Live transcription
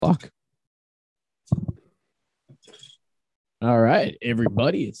All right,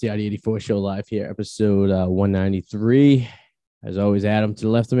 everybody. It's the Arty 84 show live here, episode 193. As always, Adam to the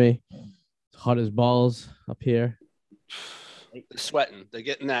left of me. It's hot as balls up here. They're sweating. They're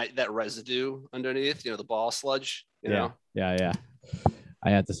getting that residue underneath, the ball sludge, Yeah.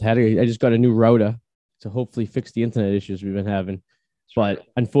 I just got a new router to hopefully fix the internet issues we've been having. But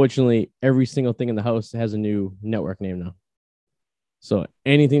unfortunately, every single thing in the house has a new network name now. So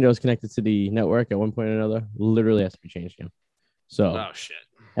anything that was connected to the network at one point or another literally has to be changed now. So oh shit.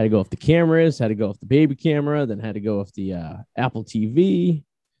 Had to go off the cameras, had to go off the baby camera, then had to go off the Apple TV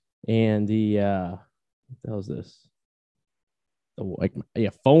and the what the hell is this?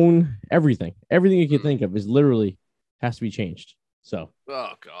 Phone, everything you can think of is literally has to be changed. So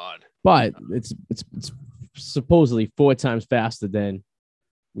oh god. But it's supposedly 4 times faster than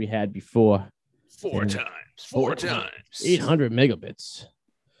we had before. Four times. 800 megabits.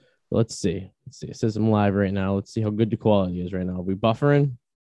 Let's see. It says I'm live right now. Let's see how good the quality is right now. Are we buffering?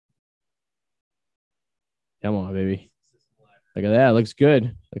 Come on, baby. Look at that. Looks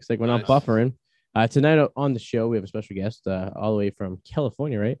good. Looks like we're not buffering. Tonight on the show, we have a special guest all the way from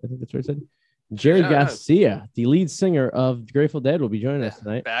California, right? I think that's what I said. Jerry Garcia, the lead singer of Grateful Dead, will be joining us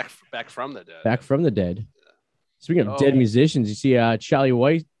tonight. Back from the dead. Back from the dead. Yeah. Speaking of dead musicians, you see Charlie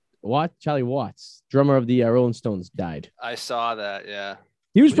Watts, drummer of the Rolling Stones, died. I saw that, yeah.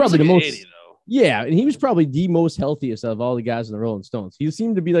 He was probably the most 80, though. Yeah, and he was probably the most healthiest of all the guys in the Rolling Stones. He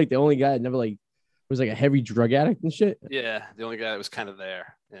seemed to be like the only guy that never was like a heavy drug addict and shit. Yeah, the only guy that was kind of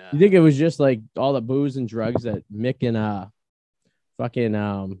there. Yeah. You think it was just like all the booze and drugs that Mick and I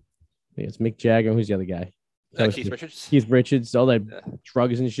think it's Mick Jagger. Who's the other guy? Keith Richards. All that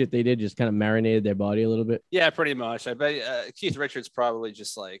drugs and shit they did just kind of marinated their body a little bit. Yeah, pretty much. I bet Keith Richards probably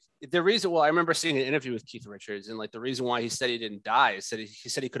just like the reason. Well, I remember seeing an interview with Keith Richards, and like the reason why he said he didn't die is that he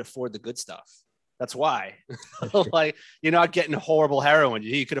said he could afford the good stuff. That's why. Like you're not getting horrible heroin.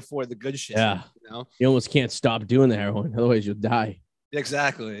 He could afford the good shit. Yeah. You almost can't stop doing the heroin, otherwise you'll die.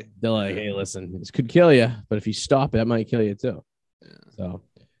 Exactly. They're like, hey, listen, this could kill you, but if you stop, that might kill you too. Yeah. So,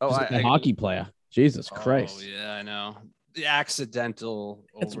 like a hockey player. Jesus Christ. Oh, yeah, I know. The accidental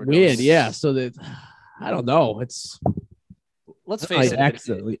It's overdose. Weird, yeah. So that I don't know. Let's face it.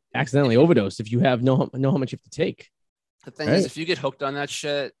 Accidentally overdose if you know how much you have to take. The thing is, if you get hooked on that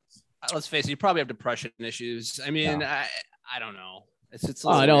shit, let's face it, you probably have depression issues. I mean, I don't know. It's it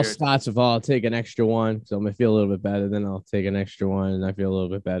all starts with I'll take an extra one, so I'm gonna feel a little bit better. Then I'll take an extra one, and I feel a little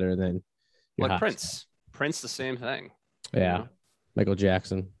bit better. Then like Prince, the same thing. Yeah, Michael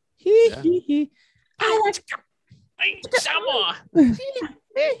Jackson. Yeah. I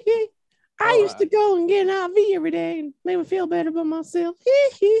used to go and get an IV every day and make me feel better about myself.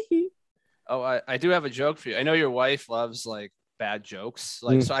 I do have a joke for you. I know your wife loves like bad jokes.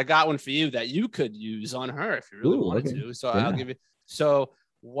 So I got one for you that you could use on her if you really wanted to. So I'll give you. So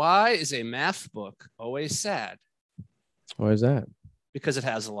why is a math book always sad? Why is that? Because it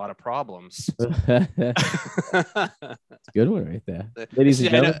has a lot of problems. That's a good one right there. Ladies and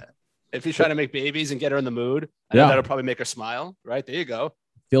gentlemen. If you're trying to make babies and get her in the mood, that'll probably make her smile. Right? There you go.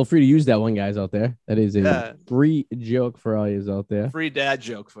 Feel free to use that one, guys out there. That is a free joke for all you out there. Free dad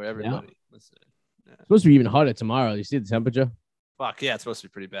joke for everybody. Yeah. It's supposed to be even hotter tomorrow. You see the temperature? Fuck yeah, it's supposed to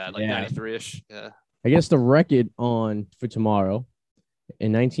be pretty bad, like 93-ish. Yeah. I guess the record for tomorrow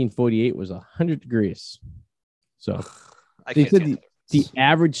in 1948 was 100 degrees. So they said the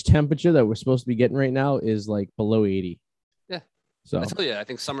average temperature that we're supposed to be getting right now is like below 80. Yeah. So I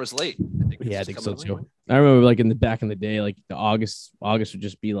think summer's late. I think so too. I remember like back in the day, like the August would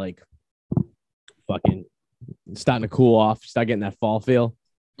just be like fucking starting to cool off, start getting that fall feel.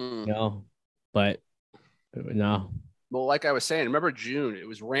 But no. Well, like I was saying, remember June? It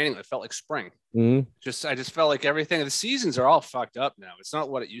was raining. It felt like spring. Mm-hmm. I just felt like everything. The seasons are all fucked up now. It's not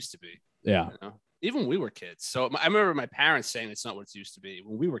what it used to be. Yeah. Even we were kids. So I remember my parents saying it's not what it used to be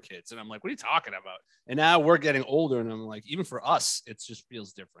when we were kids. And I'm like, what are you talking about? And now we're getting older. And I'm like, even for us, it just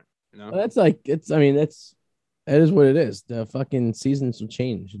feels different. That's like, that is what it is. The fucking seasons will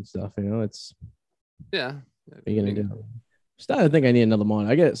change and stuff. It's. Yeah. What are you going to do? I'm starting to think I need another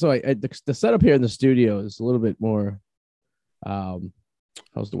monitor. I get it. So the setup here in the studio is a little bit more.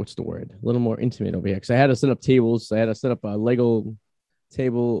 What's the word? A little more intimate over here because I had to set up tables. I had to set up a Lego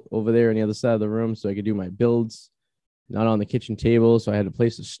table over there on the other side of the room so I could do my builds, not on the kitchen table. So I had a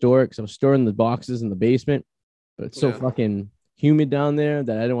place to store it because I'm storing the boxes in the basement, but it's so fucking humid down there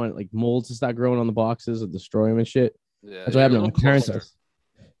that I don't want like molds to start growing on the boxes or destroy them and shit. Yeah, that's what happened at my parents' house.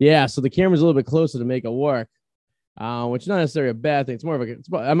 Yeah, so the camera's a little bit closer to make it work, which is not necessarily a bad thing. It's more of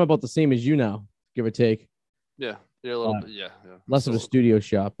I'm about the same as you now, give or take. Yeah. You're a little bit, less of a studio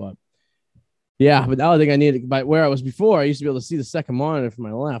shop, but Yeah, but now I think I need it. By where I was before, I used to be able to see the second monitor from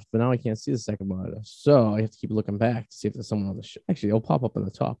my left, but now I can't see the second monitor. So I have to keep looking back to see if there's someone on the show. Actually, it'll pop up on the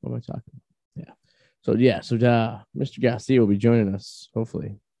top. What am I talking about? Yeah. So Mr. Garcia will be joining us,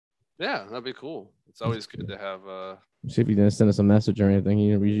 hopefully. Yeah, that'd be cool. It's always good to have see if he didn't send us a message or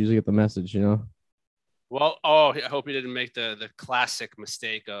anything. We usually get the message, Well, I hope he didn't make the classic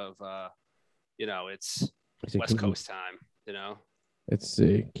mistake of it's West Coast time, Let's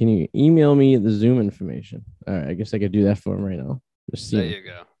see. Can you email me the Zoom information? All right, I guess I could do that for him right now. There you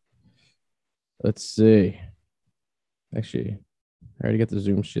go. Let's see. Actually, I already got the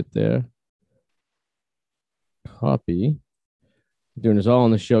Zoom shit there. Copy. Doing this all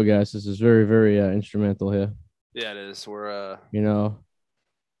on the show, guys. This is very, very instrumental here. Yeah, it is. We're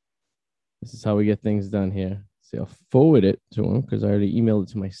this is how we get things done here. See, I'll forward it to him because I already emailed it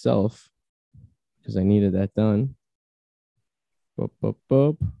to myself because I needed that done.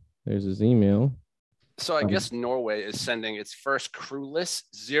 There's his email. So I guess Norway is sending its first crewless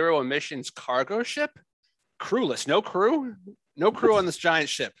zero emissions cargo ship. Crewless, no crew on this giant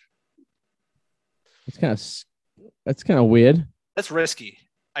ship. That's kind of weird. That's risky.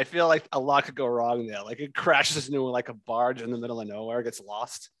 I feel like a lot could go wrong there. Like it crashes into like a barge in the middle of nowhere, gets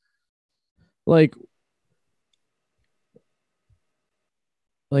lost. Like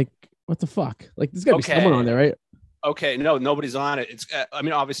what the fuck? Like there's got to be someone on there, right? Okay, no, nobody's on it. It's,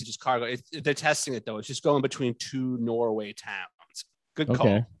 obviously just cargo. They're testing it though. It's just going between two Norway towns. Good call.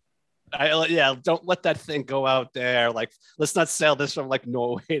 Okay. Don't let that thing go out there. Like, let's not sail this from like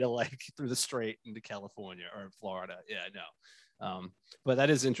Norway to like through the strait into California or Florida. Yeah, no. But that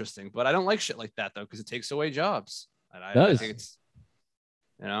is interesting. But I don't like shit like that though because it takes away jobs. And I think it's,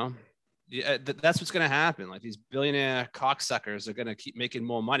 that's what's going to happen. Like these billionaire cocksuckers are going to keep making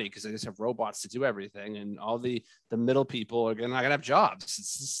more money because they just have robots to do everything. And all the middle people are not going to have jobs. It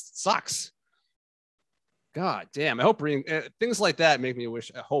sucks. God damn. I hope things like that make me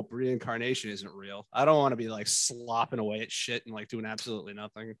I hope reincarnation isn't real. I don't want to be like slopping away at shit and like doing absolutely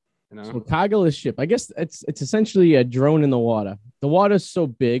nothing. So cargoless ship. I guess it's essentially a drone in the water. The water's so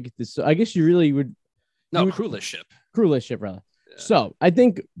big. I guess you really would. No, crewless ship. Crewless ship, rather. Yeah. So I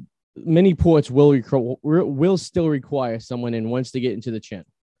think many ports will still require someone in once they get into the channel.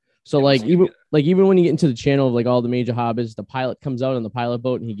 So even when you get into the channel of like all the major harbors, the pilot comes out on the pilot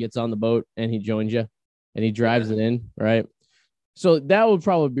boat and he gets on the boat and he joins you and he drives it in, right? So that would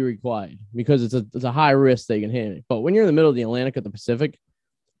probably be required because it's a high risk they can hit it. But when you're in the middle of the Atlantic or the Pacific,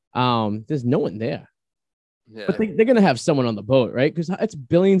 there's no one there. Yeah. But they're gonna have someone on the boat, right? Because it's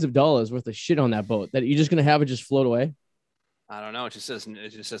billions of dollars worth of shit on that boat that you're just gonna have it just float away. I don't know. It just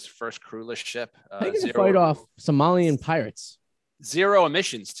says first crewless ship. They're gonna fight off Somalian pirates. Zero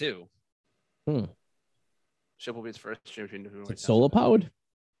emissions too. Ship will be its first. It's solar powered.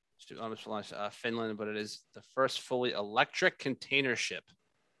 Finland, but it is the first fully electric container ship.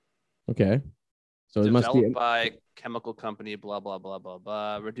 Okay. So developed it must be by chemical company, blah, blah, blah, blah,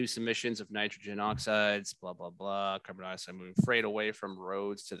 blah. Reduce emissions of nitrogen oxides, blah, blah, blah. Carbon dioxide moving freight away from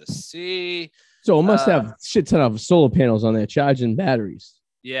roads to the sea. So it must have shit ton of solar panels on there charging batteries.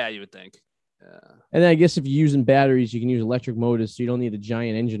 Yeah, you would think. And then I guess if you're using batteries, you can use electric motors, so you don't need the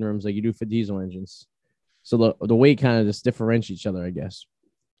giant engine rooms like you do for diesel engines. So the weight kind of just differentiates each other, I guess.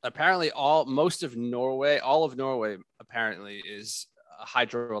 Apparently, all of Norway apparently is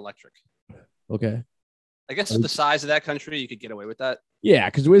hydroelectric. Okay. I guess with the size of that country, you could get away with that. Yeah,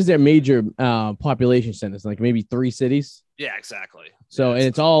 because where's their major population centers? Like maybe 3 cities? Yeah, exactly. So, and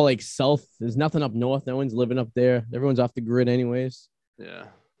it's all like south. There's nothing up north. No one's living up there. Everyone's off the grid anyways. Yeah.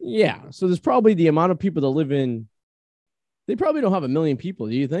 Yeah. So there's probably the amount of people that live in. They probably don't have 1 million people.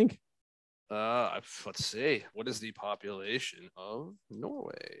 Do you think? Let's see. What is the population of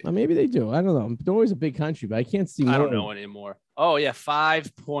Norway? Maybe they do. I don't know. Norway's a big country, but I can't see. I don't know anymore. Oh yeah,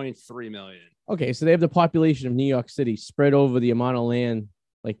 5.3 million. Okay, so they have the population of New York City spread over the amount of land,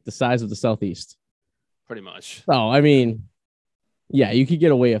 like the size of the Southeast. Pretty much. Oh, I mean, yeah, you could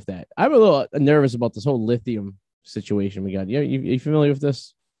get away with that. I'm a little nervous about this whole lithium situation we got. You familiar with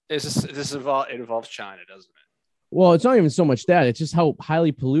this? It involves China, doesn't it? Well, it's not even so much that. It's just how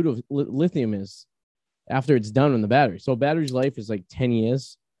highly pollutive lithium is after it's done on the battery. So a battery's life is like 10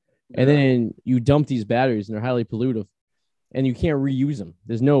 years. And then you dump these batteries and they're highly pollutive. And you can't reuse them.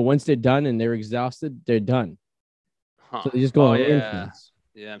 Once they're done and they're exhausted, they're done. Huh. So they just go on landfills.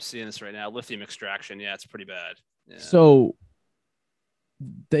 Yeah, I'm seeing this right now. Lithium extraction. Yeah, it's pretty bad. Yeah. So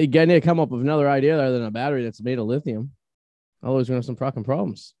they need to come up with another idea other than a battery that's made of lithium. Otherwise, we're going to have some fucking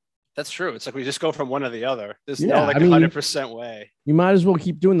problems. That's true. It's like we just go from one to the other. There's no 100% way. You might as well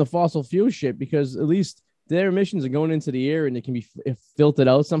keep doing the fossil fuel shit because at least their emissions are going into the air and it can be filtered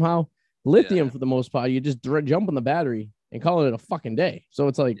out somehow. Lithium, for the most part, you just jump on the battery and call it a fucking day. So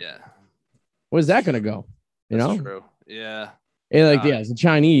it's like, where's that going to go? You That's know? true. Yeah. And like, it's the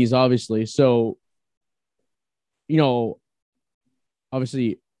Chinese, obviously. So,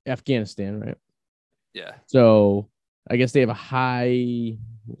 obviously Afghanistan, right? Yeah. So I guess they have a high,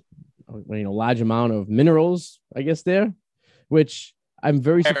 large amount of minerals, I guess there, which I'm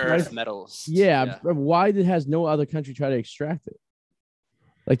very surprised. Earth metals. Yeah. Why has no other country try to extract it?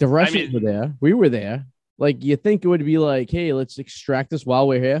 Like the Russians were there. We were there. Like you think it would be like, hey, let's extract this while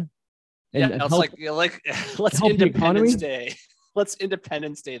we're here. And it's like let's Independence Day. Let's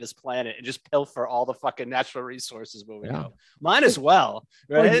Independence Day this planet and just pilfer all the fucking natural resources where we go. Mine as well,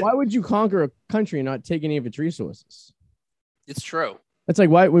 right? Like, why would you conquer a country and not take any of its resources? It's true. It's like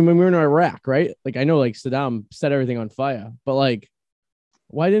why when we were in Iraq, right? Like I know like Saddam set everything on fire, but like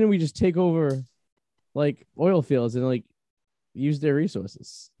why didn't we just take over like oil fields and like use their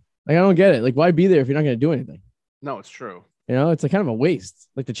resources? Like I don't get it. Like why be there if you're not going to do anything? No, it's true. It's like kind of a waste.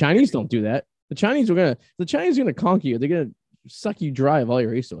 Like the Chinese don't do that. The Chinese are gonna conquer you. They're gonna suck you dry of all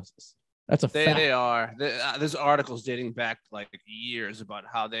your resources. That's a fact. They are. There's articles dating back like years about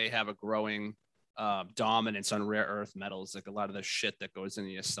how they have a growing dominance on rare earth metals, like a lot of the shit that goes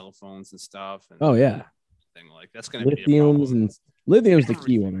into your cell phones and stuff. And that's gonna be a problem. And lithium's the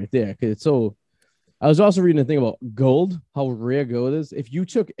key one right there because it's so. I was also reading a thing about gold, how rare gold is. If you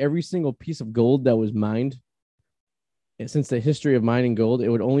took every single piece of gold that was mined since the history of mining gold, it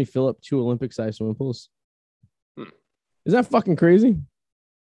would only fill up 2 Olympic-sized swimming pools. Is that fucking crazy?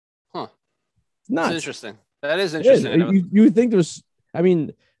 Huh. It's nuts. That's interesting. That is interesting. You would think there's, I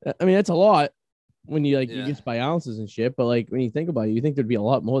mean, that's a lot when you you get by ounces and shit, but like when you think about it, you think there'd be a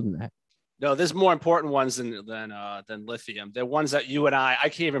lot more than that. No, there's more important ones than lithium. They're ones that you and I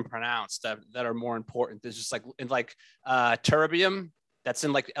can't even pronounce that are more important. There's just like terbium. That's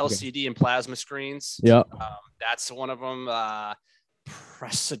in like LCD and plasma screens. Yeah. That's one of them.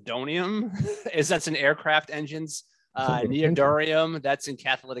 Praseodymium that's in aircraft engines. Neodymium, that's in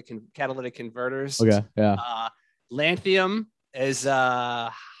catalytic converters. Okay. Yeah. Lanthanum is high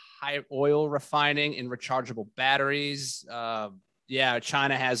oil refining in rechargeable batteries.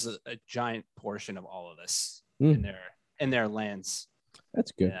 China has a giant portion of all of this in their lands.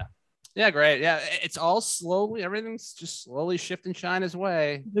 That's good. Yeah, great. Yeah, it's all everything's just slowly shifting China's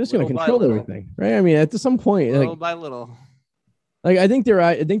way. They're just going to control everything, right? I mean, at some point, little by little. Like I think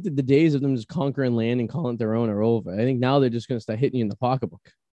I think that the days of them just conquering land and calling it their own are over. I think now they're just going to start hitting you in the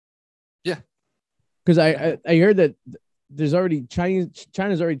pocketbook. Yeah, because I heard that there's already China's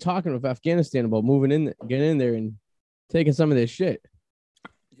already talking with Afghanistan about getting in there and taking some of their shit.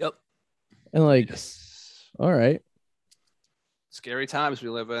 Yep. And all right. Scary times we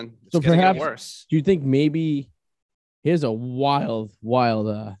live in. It's so perhaps get worse. Do you think maybe here's a wild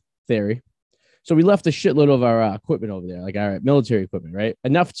theory? So we left a shitload of our equipment over there, like our military equipment, right?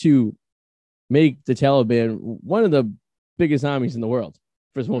 Enough to make the Taliban one of the biggest armies in the world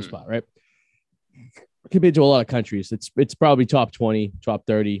for the most part, right? Compared to a lot of countries, it's probably top 20, top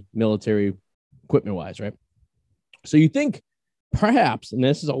 30 military equipment wise, right? So you think perhaps, and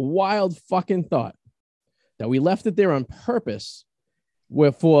this is a wild fucking thought, that we left it there on purpose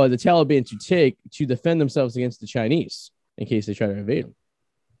for the Taliban to defend themselves against the Chinese in case they try to invade them.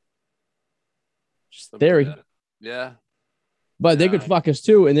 Just theory. Yeah. But they could fuck us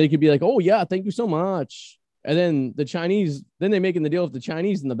too, and they could be like, oh, yeah, thank you so much. And then the Chinese, then they're making the deal with the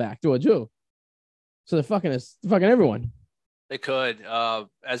Chinese in the back door too. So they're fucking everyone. They could.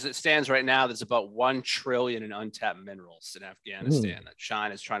 As it stands right now, there's about 1 trillion in untapped minerals in Afghanistan that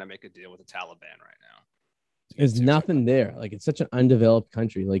China's trying to make a deal with the Taliban right now. There's nothing there. Like, it's such an undeveloped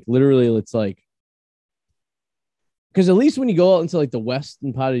country. Like, literally, it's like, because at least when you go out into like the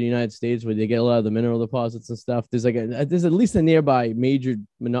western part of the United States where they get a lot of the mineral deposits and stuff, there's at least a nearby major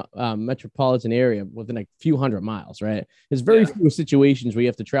metropolitan area within a few hundred miles, right? There's very few situations where you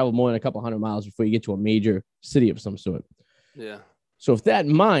have to travel more than a couple hundred miles before you get to a major city of some sort. Yeah. So if that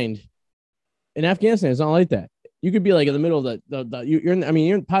in mind, in Afghanistan, it's not like that. You could be like in the middle of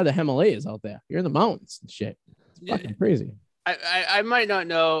you're part of the Himalayas out there. You're in the mountains and shit. It's fucking crazy. I might not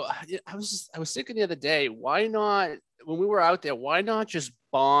know. I was thinking the other day, why not, when we were out there, why not just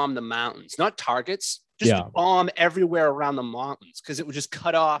bomb the mountains, not targets, just bomb everywhere around the mountains, because it would just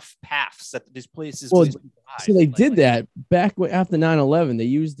cut off paths that these places. Well, so they did that back after 9/11. They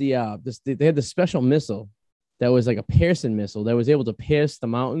used they had the special missile that was like a Pearson missile that was able to pierce the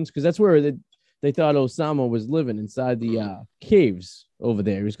mountains, because that's where they thought Osama was living, inside the caves over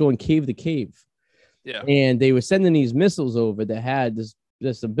there. He was going cave to cave. Yeah. And they were sending these missiles over that had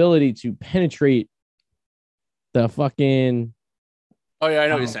this ability to penetrate the fucking. Oh, yeah, I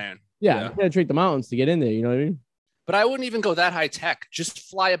know what you're saying. Yeah, you penetrate the mountains to get in there. You know what I mean? But I wouldn't even go that high tech. Just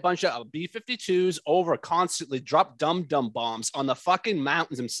fly a bunch of B-52s over constantly, drop dum-dum bombs on the fucking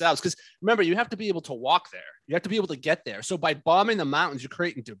mountains themselves. Because remember, you have to be able to walk there. You have to be able to get there. So by bombing the mountains, you're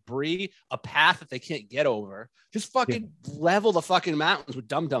creating debris, a path that they can't get over. Just fucking level the fucking mountains with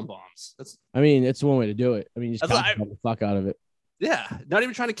dum-dum bombs. It's one way to do it. I mean, just the fuck out of it. Yeah, not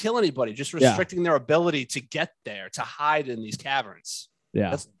even trying to kill anybody, just restricting their ability to get there, to hide in these caverns.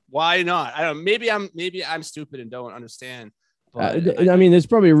 Yeah. Why not? I don't. Maybe I'm stupid and don't understand. But I mean, there's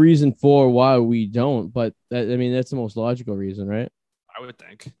probably a reason for why we don't, but that's the most logical reason, right? I would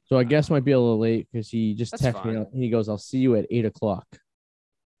think. So I guess might be a little late because he just texted me. He goes, "I'll see you at 8:00."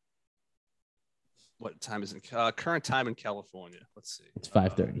 What time is it? Current time in California. Let's see. It's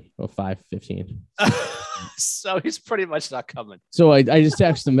 5:30 or 5:15. So he's pretty much not coming. So I just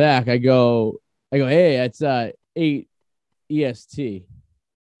text him back. I go, hey, it's 8 EST.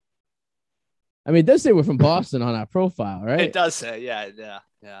 I mean, it does say we're from Boston on our profile, right? It does say, yeah.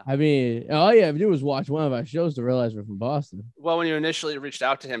 I mean, all you have to do is watch one of our shows to realize we're from Boston. Well, when you initially reached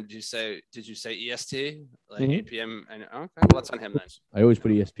out to him, did you say EST, like 8 p.m.? And okay, well, that's on him then. I always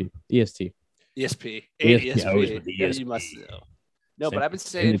put EST. 8 ESP. Yeah, you must know. No, but I've been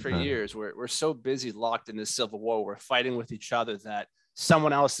saying for years, we're so busy locked in this civil war, we're fighting with each other that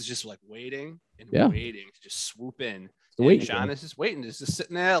someone else is just like waiting to just swoop in. And John is just waiting, just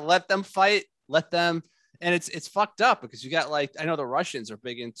sitting there, let them fight, let them. And it's fucked up because you got I know the Russians are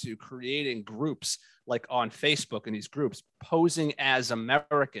big into creating groups like on Facebook, and these groups posing as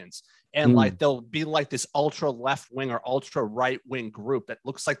Americans. And they'll be like this ultra left wing or ultra right wing group that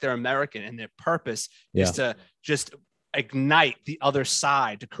looks like they're American. And their purpose is to just ignite the other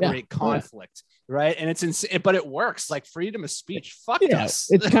side to create conflict. Right. And it's insane, but it works. Like freedom of speech. Fuck us.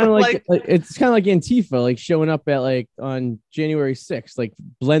 It's kind of like Antifa, like showing up at on January 6th, like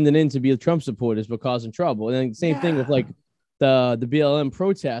blending in to be Trump supporters, but causing trouble. And then same thing with the BLM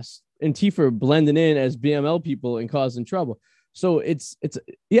protests, Antifa blending in as BML people and causing trouble. So it's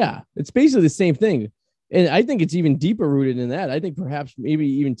basically the same thing. And I think it's even deeper rooted in that. I think perhaps maybe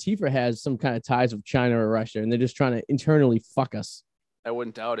even Tifa has some kind of ties with China or Russia, and they're just trying to internally fuck us. I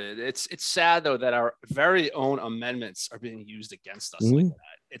wouldn't doubt it. It's sad though that our very own amendments are being used against us like that.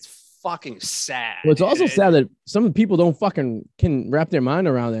 It's fucking sad. Well, it's also sad that some people don't can wrap their mind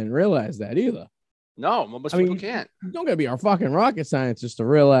around that and realize that either. No, most people can't. You don't gotta be our fucking rocket scientists to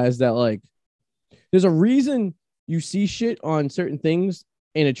realize that there's a reason you see shit on certain things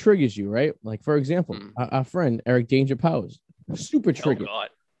and it triggers you, right? Like for example, our friend Eric Danger Powers, super triggered. Oh God.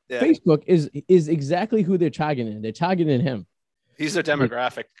 Yeah. Facebook is exactly who they're targeting. They're targeting him. He's their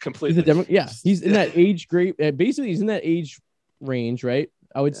demographic completely. He's in that age grade. Basically, he's in that age range, right?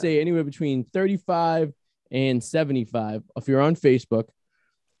 I would say anywhere between 35 and 75. If you're on Facebook,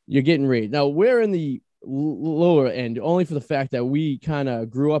 you're getting raided. Now, we're in the lower end only for the fact that we kind of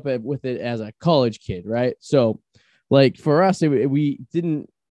grew up with it as a college kid, right? So, for us, we didn't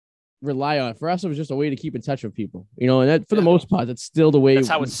rely on it. For us, it was just a way to keep in touch with people, and that for the most part, that's still the way we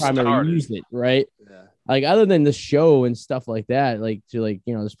primarily used it, right? Yeah. Other than the show and stuff like that, to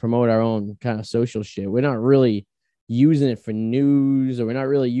just promote our own kind of social shit, we're not really using it for news, or we're not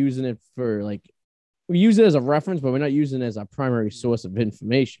really using it for we use it as a reference, but we're not using it as our primary source of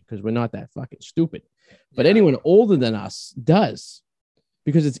information because we're not that fucking stupid. But anyone older than us does,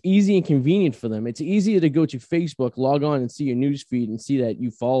 because it's easy and convenient for them. It's easier to go to Facebook, log on and see your news feed and see that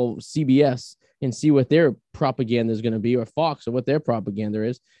you follow CBS and see what their propaganda is going to be, or Fox, or what their propaganda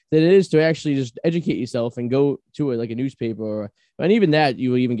is, than it is to actually just educate yourself and go to a newspaper, and even that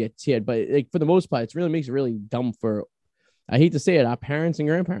you will even get tiered. But for the most part, it really makes it really dumb for, I hate to say it, our parents and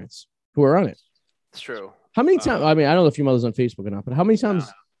grandparents who are on it. It's true. How many times? I mean, I don't know if your mother's on Facebook or not, but how many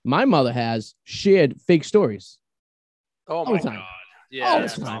times my mother has shared fake stories? Oh my God. Yeah,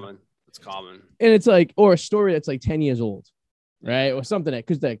 it's common. It's common. And it's or a story that's 10 years old, right? Or something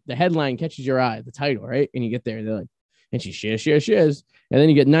because the headline catches your eye, the title, right? And you get there, and they're and she shares. And then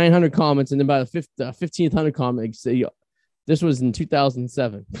you get 900 comments. And then by the 1500 comment, say, this was in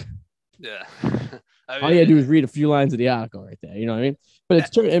 2007. Yeah. All you gotta do is read a few lines of the article right there. You know what I mean?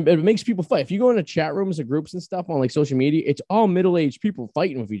 But it makes people fight. If you go into chat rooms or groups and stuff on social media, it's all middle-aged people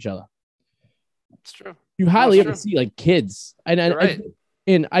fighting with each other. It's true. You hardly ever see kids. And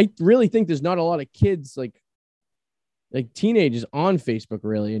I really think there's not a lot of kids like teenagers on Facebook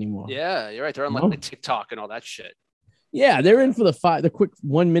really anymore. Yeah, you're right. They're on TikTok and all that shit. Yeah, they're in for the quick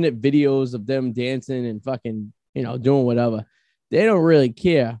 1 minute videos of them dancing and fucking, doing whatever. They don't really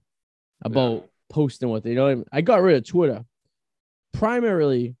care about posting what they know. I got rid of Twitter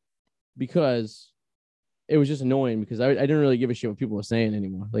primarily because it was just annoying because I didn't really give a shit what people were saying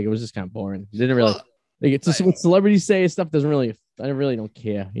anymore. Like it was just kind of boring. It didn't really like it's just what celebrities say. Stuff doesn't really. I really don't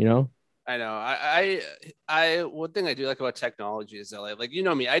care. You know. I know. One thing I do like about technology is that, like you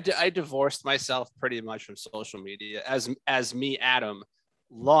know me, I divorced myself pretty much from social media as me, Adam,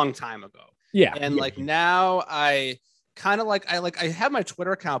 long time ago. Yeah. And like now I kind of like I have my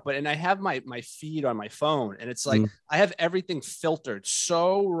Twitter account, but I have my feed on my phone, and it's like I have everything filtered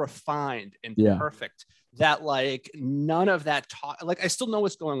so refined and perfect that like none of that like I still know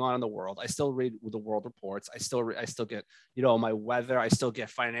what's going on in the world. I still read the world reports. I still get, you know, my weather. I still get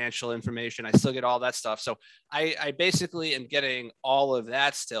financial information. I still get all that stuff. So I basically am getting all of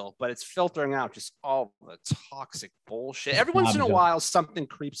that still, but it's filtering out just all the toxic bullshit. Every once in a while, something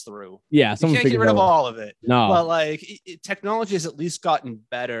creeps through. Yeah. You can't get rid of all of it. No. But like technology has at least gotten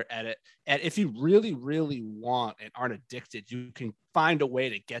better at it. And if you really, really want and aren't addicted, you can find a way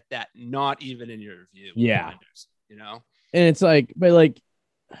to get that not even in your view. Yeah. Blinders, you know? And it's like, but like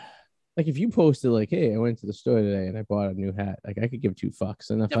if you posted like, hey, I went to the store today and I bought a new hat, like I could give 2 fucks.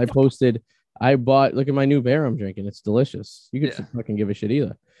 And if I posted, I bought, look at my new beer I'm drinking, it's delicious. You could fucking give a shit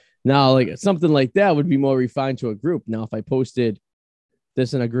either. Now, like something like that would be more refined to a group. Now, if I posted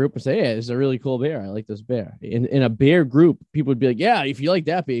this in a group and say, hey, this is a really cool beer. I like this beer. In a beer group, people would be like, yeah, if you like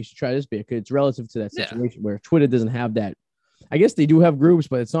that beer, you should try this beer because it's relative to that situation where Twitter doesn't have that. I guess they do have groups,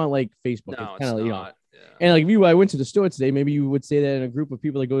 but it's not like Facebook. No, it's kind of, you know. Yeah. And like I went to the store today, maybe you would say that in a group of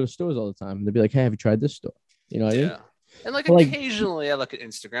people that go to stores all the time. And they'd be like, hey, have you tried this store? You know what I mean? And like occasionally I look at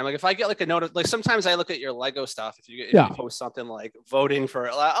Instagram. Like if I get like a note, like sometimes I look at your Lego stuff. If you post something like voting for,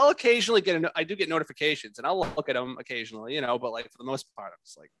 I'll occasionally I do get notifications and I'll look at them occasionally, you know, but like for the most part, I'm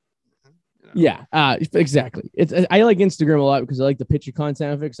just like, you know. Yeah, exactly. I like Instagram a lot because I like the picture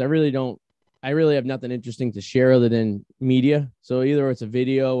content of it. Because I really have nothing interesting to share other than media. So either it's a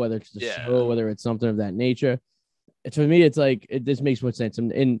video, whether it's a show, whether it's something of that nature. For me, it's like this makes more sense.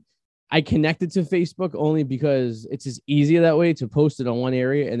 And I connected to Facebook only because it's just easier that way to post it on one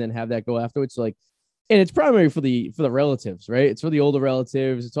area and then have that go afterwards. So like, and it's primarily for the relatives, right? It's for the older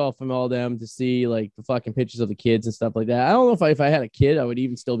relatives. It's all from all them to see like the fucking pictures of the kids and stuff like that. I don't know if I had a kid, I would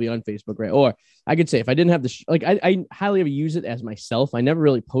even still be on Facebook, right? Or I could say if I didn't have the I highly ever use it as myself. I never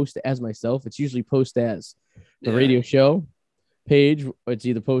really post it as myself. It's usually posted as the radio show page. Or it's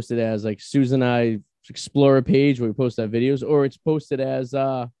either posted as like Susan and I Explorer page where we post our videos, or it's posted as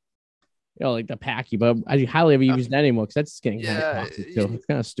you know, like the packy, but I highly ever use that anymore because that's getting kind of toxic too. It's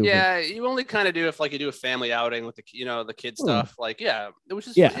kind of stupid. Yeah, you only kind of do if like you do a family outing with the, you know, the kid stuff. Like, it was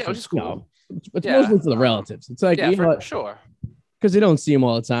just cool. No, it's mostly for the relatives. It's like, for sure, because they don't see them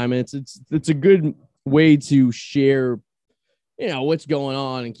all the time, and it's a good way to share, you know, what's going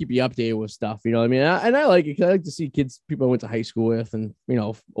on and keep you updated with stuff. You know what I mean? And I like it because I like to see people I went to high school with, and you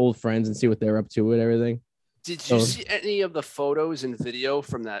know, old friends, and see what they're up to and everything. Did you see any of the photos and video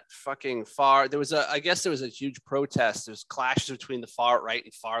from that fucking far? I guess there was a huge protest. There's clashes between the far right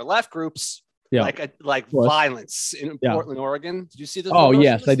and far left groups. Yeah. Like violence in Portland, Oregon. Did you see this? Oh,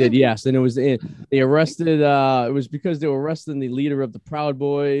 yes, I did. Yes. And it was they arrested. It was because they were arresting the leader of the Proud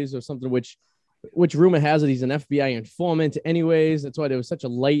Boys or something, which rumor has it he's an FBI informant anyways. That's why there was such a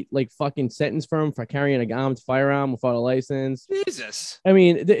light, like fucking sentence for him for carrying an armed firearm without a license. Jesus. I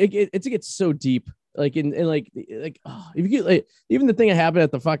mean, it gets so deep. Like if you get like even the thing that happened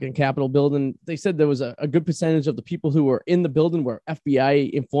at the fucking Capitol building, they said there was a good percentage of the people who were in the building were FBI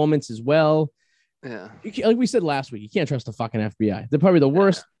informants as well. Yeah, like we said last week, you can't trust the fucking FBI. They're probably the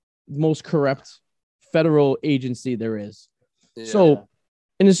worst, most corrupt federal agency there is. Yeah. So,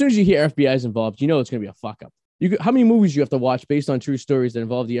 and as soon as you hear FBI is involved, you know it's gonna be a fuck up. How many movies you have to watch based on true stories that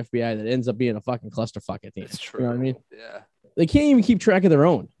involve the FBI that ends up being a fucking clusterfuck at the end? That's true. You know what I mean? Yeah, they can't even keep track of their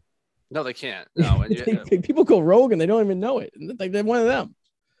own. No, they can't. No, and people go rogue and they don't even know it. Like they're one of them.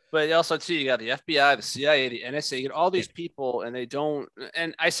 But also too, you got the FBI, the CIA, the NSA, you get all these people, and they don't.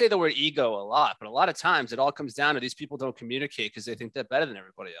 And I say the word ego a lot, but a lot of times it all comes down to these people don't communicate because they think they're better than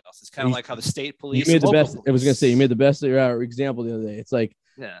everybody else. It's kind of like how the state police. You made the best. I was gonna say you made the best example the other day. It's like,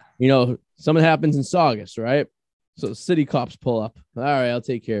 you know, something happens in Saugus, right? So city cops pull up. All right, I'll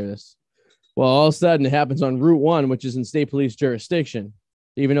take care of this. Well, all of a sudden it happens on Route 1, which is in state police jurisdiction,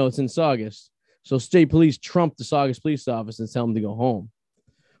 even though it's in Saugus. So state police trump the Saugus police office and tell them to go home.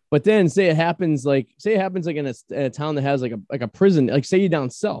 But then say it happens like in a town that has like a prison, like say you're down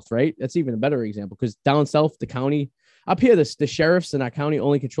south, right? That's even a better example because down south, the county up here, the sheriffs in our county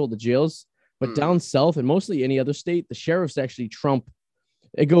only control the jails, but down south and mostly any other state, the sheriffs actually trump.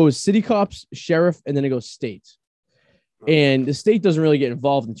 It goes city cops, sheriff, and then it goes state. And the state doesn't really get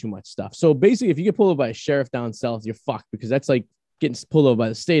involved in too much stuff. So basically, if you get pulled over by a sheriff down south, you're fucked because that's like getting pulled over by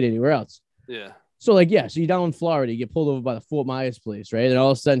the state anywhere else. Yeah. So like, yeah, so you're down in Florida, you get pulled over by the Fort Myers police, right? And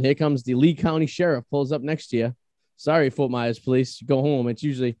all of a sudden, here comes the Lee County Sheriff, pulls up next to you. Sorry, Fort Myers police, go home. It's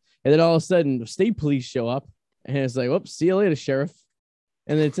usually, and then all of a sudden, the state police show up, and it's like, whoops, see you later, Sheriff.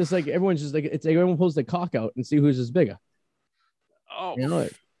 And then it's just like everyone's just like, it's like everyone pulls the cock out and see who's just bigger. Oh, you know,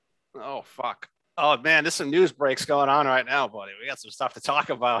 like, oh, fuck. Oh man, there's some news breaks going on right now, buddy. We got some stuff to talk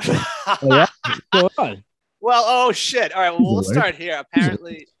about. oh, yeah? What's going on? Well, oh shit. All right, well, let's start here.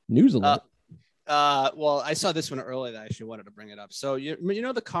 Apparently, news alert. Well, I saw this one earlier that I actually wanted to bring it up. So you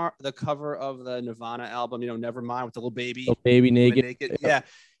know the cover of the Nirvana album, Nevermind, with the little baby, naked. Yeah,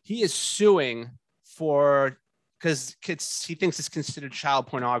 he is suing because he thinks it's considered child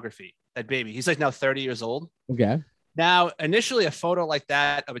pornography. That baby, he's like now 30 years old. Okay. Now, initially, a photo like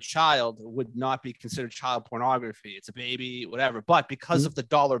that of a child would not be considered child pornography. It's a baby, whatever. But because of the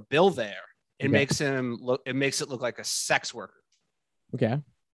dollar bill there, it makes it look like a sex worker. Okay.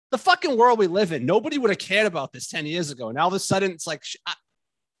 The fucking world we live in. Nobody would have cared about this 10 years ago. Now all of a sudden, it's like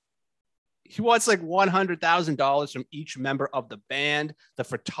he wants like $100,000 from each member of the band, the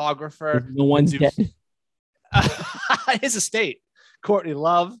photographer, no one's dead. His estate, Courtney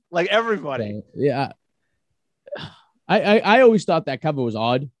Love, like everybody. Yeah. I always thought that cover was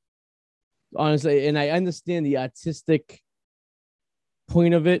odd, honestly, and I understand the artistic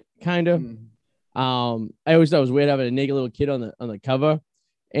point of it, kind of. I always thought it was weird having a naked little kid on the cover,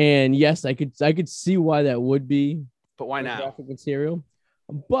 and yes, I could see why that would be. But why now? Graphic material.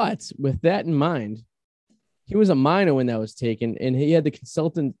 But with that in mind, he was a minor when that was taken, and he had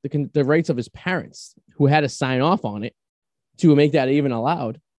the rights of his parents, who had to sign off on it to make that even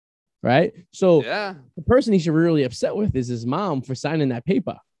allowed. Right. So the person he should really upset with is his mom for signing that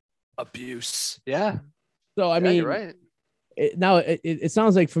paper. Abuse. Yeah. So, I mean, you're right. It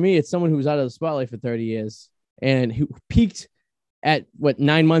sounds like for me, it's someone who was out of the spotlight for 30 years and who peaked at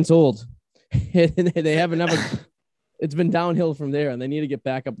 9 months old. And they haven't ever, it's been downhill from there, and they need to get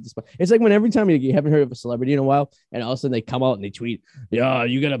back up at the spot. It's like when every time you haven't heard of a celebrity in a while, and all of a sudden they come out and they tweet, yeah,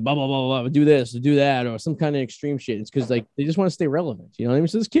 you got to blah, blah, blah, blah, do this, do that, or some kind of extreme shit. It's because like they just want to stay relevant. You know what I mean?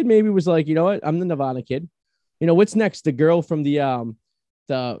 So this kid maybe was like, you know what? I'm the Nirvana kid. You know, what's next? The girl from the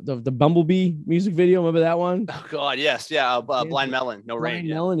Bumblebee music video. Remember that one? Oh, God. Yes. Yeah. Blind Melon. No Rain. Blind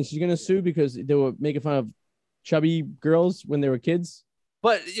Melon. And she's going to sue because they were making fun of chubby girls when they were kids.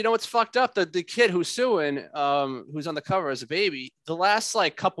 But you know what's fucked up? The kid who's suing, who's on the cover as a baby, the last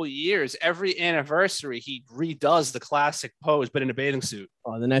like couple years, every anniversary he redoes the classic pose, but in a bathing suit.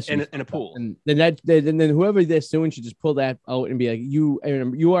 Oh, then that's in a pool. And then whoever they're suing should just pull that out and be like,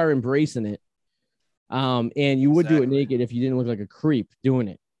 you are embracing it. And you would do it naked if you didn't look like a creep doing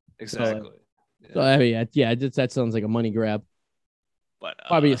it. Exactly. So I mean, that sounds like a money grab. But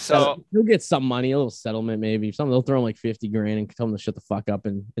probably he'll get some money, a little settlement, maybe something. They'll throw him like 50 grand and tell him to shut the fuck up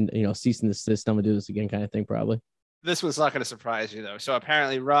and cease and desist. I'm gonna do this again, kind of thing. Probably. This one's not going to surprise you though. So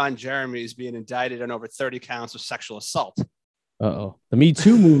apparently, Ron Jeremy is being indicted on over 30 counts of sexual assault. The Me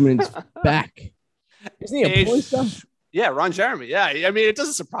Too movement's back. Isn't he a porn star? Yeah, Ron Jeremy. Yeah, I mean, it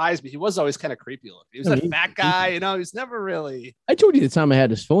doesn't surprise me. He was always kind of creepy looking. He was a fat guy, He's never really. I told you the time I had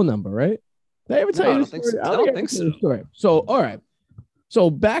his phone number, right? Did I ever tell you this story? I don't think so. So, all right. So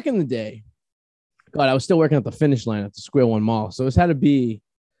back in the day, God, I was still working at the Finish Line at the Square One Mall. So it's had to be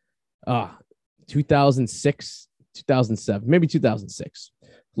 2006, 2007, maybe 2006.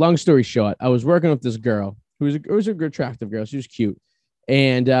 Long story short, I was working with this girl who was a good, attractive girl. She was cute.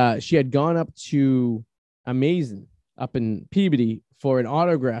 And she had gone up to Amazing up in Peabody for an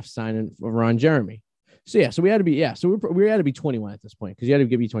autograph signing for Ron Jeremy. So we had to be, we had to be 21 at this point because you had to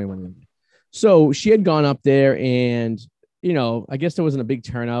give you 21. So she had gone up there and, I guess there wasn't a big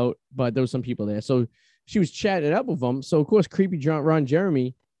turnout, but there was some people there. So she was chatting it up with them. So of course, creepy Ron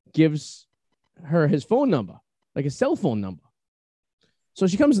Jeremy gives her his phone number, like a cell phone number. So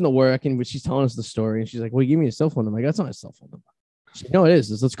she comes into work and she's telling us the story and she's like, well, give me a cell phone number. Like, that's not a cell phone number. She's like, no, it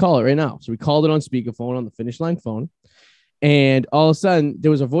is. Let's call it right now. So we called it on speakerphone on the Finish Line phone. And all of a sudden there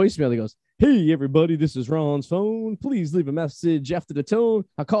was a voicemail that goes, hey, everybody, this is Ron's phone. Please leave a message after the tone.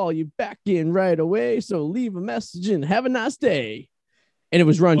 I'll call you back in right away. So leave a message and have a nice day. And it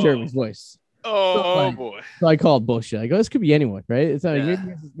was Ron Jeremy's voice. Oh, boy. So I called bullshit. I go, this could be anyone, right? It's like,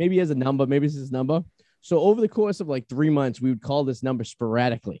 maybe he has a number. Maybe it's his number. So over the course of like 3 months, we would call this number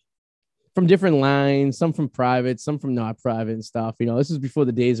sporadically from different lines, some from private, some from not private and stuff. This is before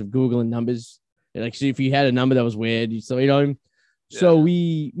the days of Googling numbers. Like, so if you had a number that was weird, So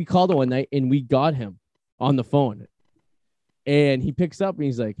we called him one night and we got him on the phone and he picks up and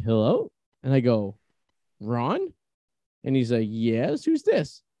he's like, hello. And I go, Ron? And he's like, yes, who's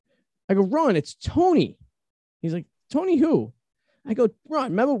this? I go, Ron, it's Tony. He's like, Tony who? I go,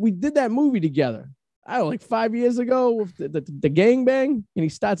 Ron, remember we did that movie together? I don't know, like 5 years ago with the gangbang. And he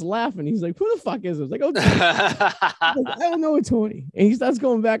starts laughing. He's like, who the fuck is this? Like, oh, I don't know, Tony. And he starts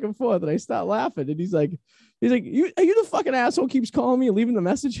going back and forth. And I start laughing. And he's like, you are you the fucking asshole keeps calling me and leaving the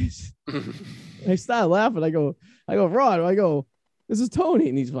messages? I start laughing. I go, Rod, this is Tony.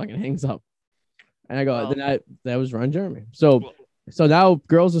 And he fucking hangs up. And I go, that was Ron Jeremy. So now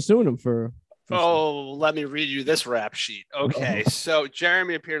girls are suing him for let me read you this rap sheet. Okay, so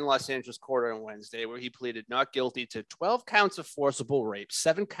Jeremy appeared in Los Angeles court on Wednesday, where he pleaded not guilty to 12 counts of forcible rape,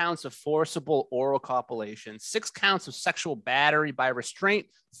 7 counts of forcible oral copulation, 6 counts of sexual battery by restraint,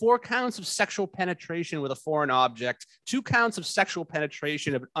 4 counts of sexual penetration with a foreign object, 2 counts of sexual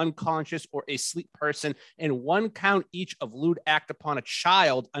penetration of an unconscious or asleep person, and 1 count each of lewd act upon a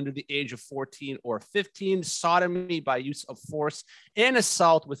child under the age of 14 or 15, sodomy by use of force, and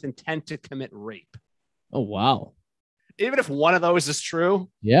assault with intent to commit rape. Oh, wow. Even if one of those is true,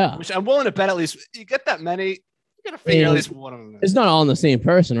 yeah, which I'm willing to bet at least you get that many, you got to figure at least one of them. It's not all in the same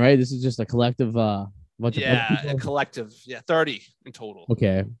person, right? This is just a collective bunch of a collective. Yeah, 30 in total.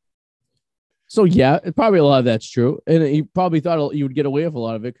 Okay. So yeah, probably a lot of that's true, and he probably thought you would get away with a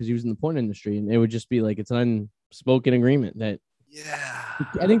lot of it because he was in the porn industry, and it would just be like it's an unspoken agreement that. Yeah.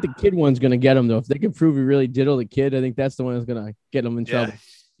 I think the kid one's gonna get him though. If they can prove he really diddled the kid, I think that's the one that's gonna get him in trouble.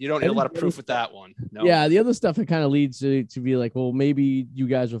 You don't need a lot of proof with that one. No. Yeah, the other stuff it kind of leads to be like, well, maybe you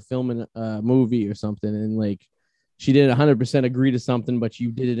guys were filming a movie or something, and like she didn't 100% agree to something, but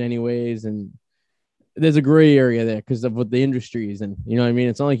you did it anyways, and there's a gray area there because of what the industry is, and you know what I mean.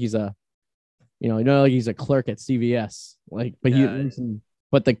 It's not like he's a, like he's a clerk at CVS, like, but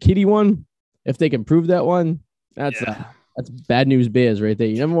but the kitty one, if they can prove that one, that's bad news bears right there.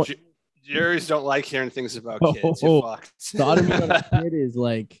 You never want. Juries don't like hearing things about kids. You're fucked. Sodomy on a kid is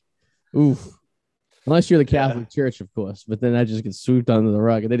like, oof. Unless you're the Catholic Church, of course. But then that just gets swooped under the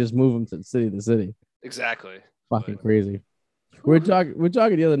rug, and they just move them to city to city. Exactly. Fucking crazy. We're talking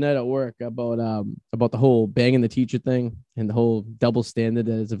the other night at work about the whole banging the teacher thing and the whole double standard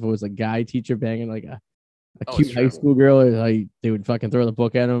as if it was a guy teacher banging like a cute high school girl, or like they would fucking throw the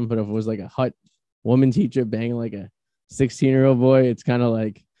book at him. But if it was like a hot woman teacher banging like a 16-year-old boy, it's kind of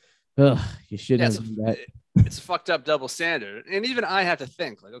like, ugh, you shouldn't have done that. It's a fucked up double standard. And even I have to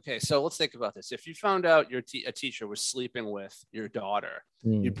think like, okay, so let's think about this. If you found out a teacher was sleeping with your daughter,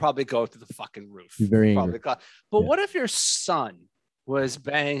 you'd probably go to the fucking roof. Very angry. But what if your son was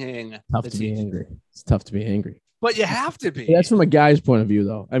banging the teacher? It's tough to be angry. But you have to be. That's from a guy's point of view,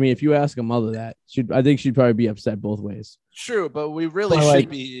 though. I mean, if you ask a mother that, I think she'd probably be upset both ways. True, but we really should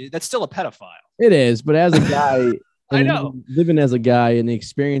be. That's still a pedophile. It is, but as a guy, I know, living as a guy and the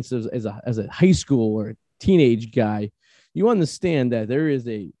experience as a high school or teenage guy, you understand that there is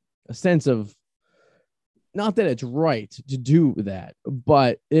a sense of, not that it's right to do that,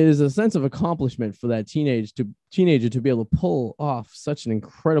 but it is a sense of accomplishment for that teenager to be able to pull off such an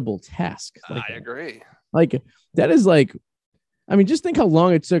incredible task. I agree. Like that is like, I mean, just think how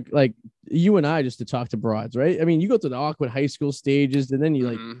long it took, like you and I, just to talk to broads, right? I mean, you go through the awkward high school stages, and then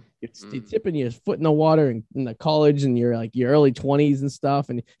you you're tipping your foot in the water in the college, and you're like your early 20s and stuff,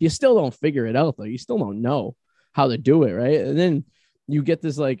 and you still don't figure it out though. You still don't know how to do it, right? And then you get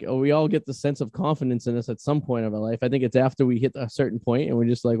this like, we all get the sense of confidence in us at some point of our life. I think it's after we hit a certain point, and we're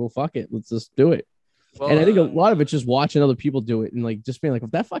just like, well, fuck it, let's just do it. Well, and I think a lot of it's just watching other people do it and like just being like,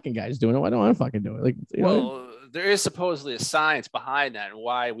 if that fucking guy's doing it, why don't I fucking do it? Like, you know? There is supposedly a science behind that and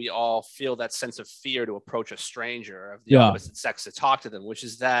why we all feel that sense of fear to approach a stranger of the opposite sex to talk to them, which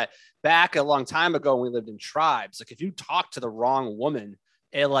is that back a long time ago when we lived in tribes, like if you talk to the wrong woman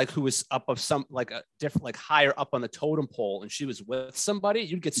and like who was up of some like a different, like higher up on the totem pole and she was with somebody,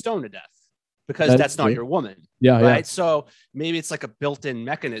 you'd get stoned to death because that's not your woman. Yeah. Right. Yeah. So maybe it's like a built-in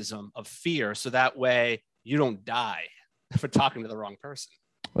mechanism of fear. So that way you don't die for talking to the wrong person.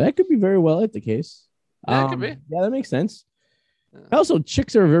 Well, that could be very well the case. Yeah, it could be. Yeah, that makes sense. Yeah. Also,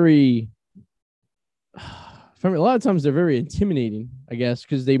 chicks are very, a lot of times they're very intimidating, I guess,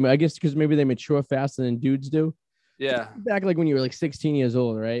 because maybe they mature faster than dudes do. Yeah. Back like when you were like 16 years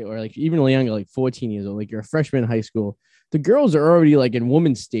old, right? Or like even younger, like 14 years old, like you're a freshman in high school. The girls are already like in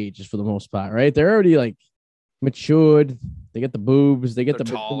woman stages for the most part, right? They're already like matured. They get the boobs. They get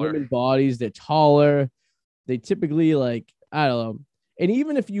the women bodies. They're taller. They typically like, I don't know. And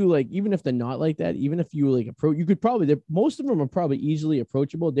even if they're not like that, even if you like approach, you could probably, most of them are probably easily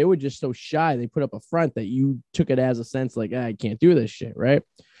approachable. They were just so shy. They put up a front that you took it as a sense like, I can't do this shit. Right.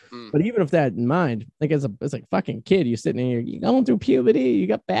 But even if that in mind, like it's like fucking kid, you're sitting here, you're going through puberty, you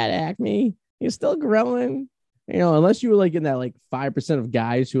got bad acne, you're still growing, unless you were like in that like 5% of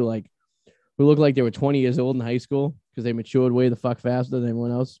guys who look like they were 20 years old in high school. because they matured way the fuck faster than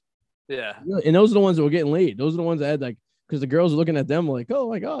everyone else. Yeah. And those are the ones that were getting laid. Those are the ones that had like, because the girls are looking at them like, oh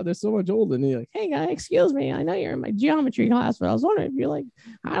my God, they're so much older. And you're like, hey guy, excuse me. I know you're in my geometry class, but I was wondering if you're like,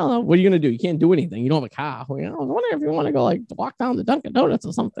 I don't know, what are you going to do? You can't do anything. You don't have a car. I was wondering if you want to go like walk down to Dunkin' Donuts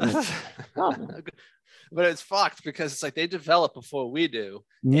or something. But it's fucked because it's like they develop before we do,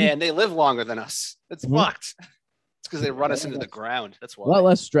 and they live longer than us. It's fucked. It's because they run us into the ground. That's why. A lot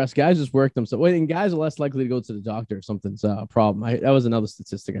less stress. Guys just work themselves. And guys are less likely to go to the doctor if something's a problem. That was another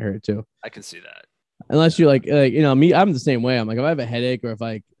statistic I heard too. I can see that. Unless you're like me, I'm the same way. I'm like, if I have a headache or if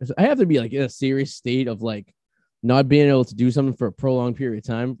I have to be like in a serious state of like not being able to do something for a prolonged period of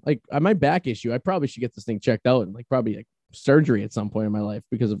time, like my back issue, I probably should get this thing checked out and like probably like surgery at some point in my life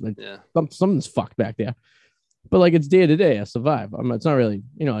because of like something's fucked back there. But like it's day to day, I survive. It's not really,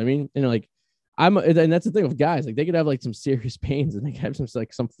 you know what I mean? You know, like and that's the thing with guys, like they could have like some serious pains and they could have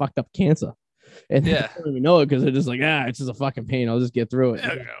some fucked up cancer. And they don't even know it because they're just like, it's just a fucking pain. I'll just get through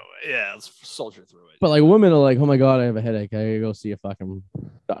it. Yeah, let's soldier through it. But like women are like, oh my God, I have a headache. I gotta go see a fucking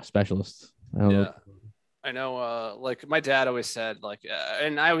specialist. I don't know. I know. Like my dad always said, like,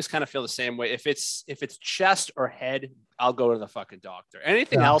 and I always kind of feel the same way. If it's chest or head, I'll go to the fucking doctor.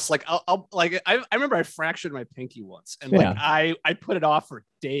 Anything else, like I'll like I remember I fractured my pinky once, and like I put it off for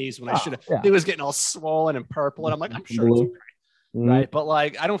days when I should have. It was getting all swollen and purple, and I'm like, I'm sure it's okay. Right. But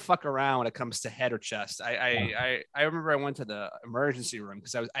like, I don't fuck around when it comes to head or chest. I remember I went to the emergency room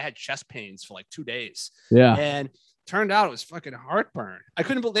because I had chest pains for like 2 days. Yeah. And turned out it was fucking heartburn. I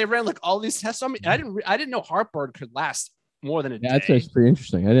couldn't believe they ran like all these tests on me. I didn't know heartburn could last more than a day. That's pretty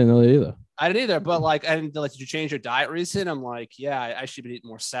interesting. I didn't know that either. I didn't either, but like, and like, did you change your diet recent? I'm like, yeah, I should be eating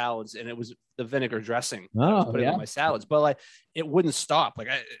more salads, and it was the vinegar dressing. I was putting on my salads, but like, it wouldn't stop. Like,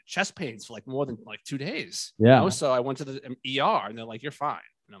 chest pains for like more than like 2 days. Yeah. You know? So I went to the ER, and they're like, "You're fine,"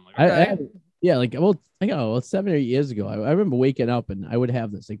 and I'm like, okay. Like 7 or 8 years ago, I remember waking up and I would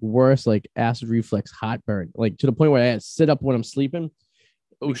have this like worse like acid reflux heartburn, like to the point where I had to sit up when I'm sleeping.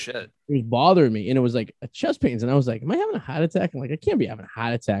 Oh shit! It was bothering me, and it was like a chest pains, and I was like, "Am I having a heart attack?" I'm like, "I can't be having a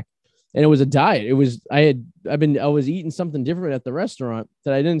heart attack." And it was a diet. It was I was eating something different at the restaurant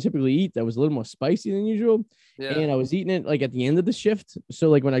that I didn't typically eat that was a little more spicy than usual. Yeah. And I was eating it like at the end of the shift. So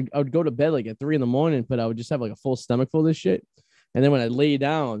like when I would go to bed like at 3 a.m, but I would just have like a full stomach full of this shit. And then when I lay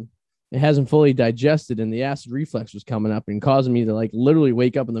down, it hasn't fully digested and the acid reflux was coming up and causing me to like literally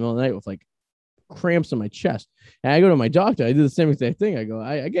wake up in the middle of the night with like cramps in my chest. And I go to my doctor. I do the same exact thing. I go,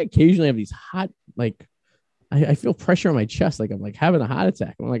 I get occasionally have these hot, like I feel pressure on my chest. Like I'm like having a heart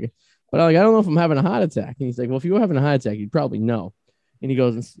attack. I'm like, but I'm like, I don't know if I'm having a heart attack. And he's like, well, if you were having a heart attack, you'd probably know. And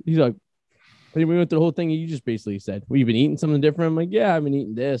he's like, we went through the whole thing. You just basically said, well, you've been eating something different. I'm like, yeah, I've been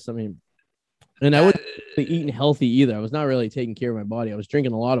eating this. I mean, and I wasn't really eating healthy either. I was not really taking care of my body. I was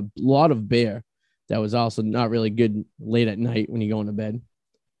drinking a lot of beer. That was also not really good late at night when you go into bed.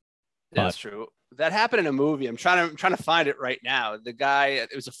 That's true. That happened in a movie. I'm trying to find it right now. The guy,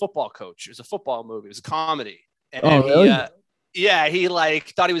 it was a football coach. It was a football movie. It was a comedy. And really? He like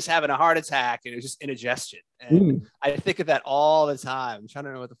thought he was having a heart attack and it was just indigestion. And I think of that all the time. I'm trying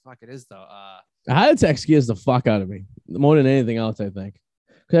to know what the fuck it is though. A heart attack scares the fuck out of me more than anything else, I think.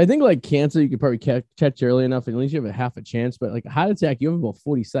 Because I think like cancer, you could probably catch early enough and at least you have a half a chance. But like a heart attack, you have about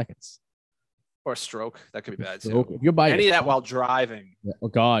 40 seconds. Or a stroke. That could be bad too. If you're by any of that while driving. Oh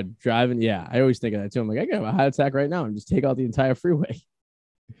God, driving. Yeah. I always think of that too. I'm like, I could have a heart attack right now and just take out the entire freeway.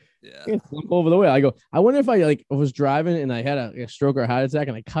 Yeah. Slump over the wheel. I go, I wonder if I was driving and I had a stroke or a heart attack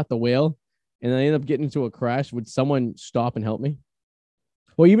and I cut the wheel and I ended up getting into a crash. Would someone stop and help me?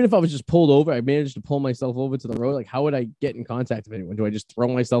 Or even if I was just pulled over, I managed to pull myself over to the road. Like, how would I get in contact with anyone? Do I just throw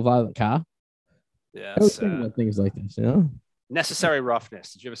myself out of the car? Yeah. I was thinking about things like this, you know? Necessary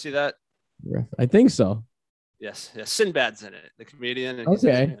Roughness. Did you ever see that? I think so. Yes. Sinbad's in it. The comedian. And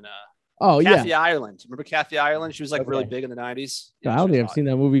okay. Kathy Ireland. Remember Kathy Ireland? She was like really big in the 90s. Yeah, I don't think I've seen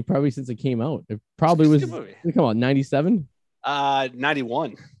that movie probably since it came out. It probably was. Did it come out 97?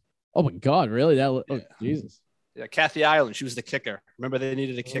 91. Oh my God, really? Jesus. Yeah, Kathy Ireland. She was the kicker. Remember they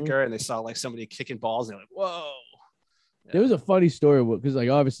needed a kicker and they saw like somebody kicking balls and they're like, whoa. Yeah. There was a funny story because like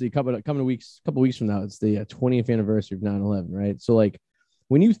obviously a couple weeks from now, it's the 20th anniversary of 9/11, right? So like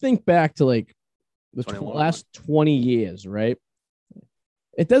when you think back to like the last 20 years, right?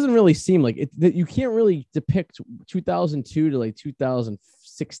 It doesn't really seem like it that you can't really depict 2002 to like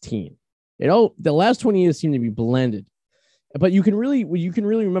 2016. The last 20 years seem to be blended, but you can really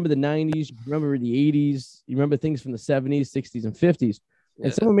remember the 90s, you remember the 80s, you remember things from the 70s, 60s, and 50s.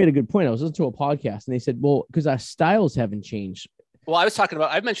 And someone made a good point. I was listening to a podcast and they said, well, because our styles haven't changed. Well,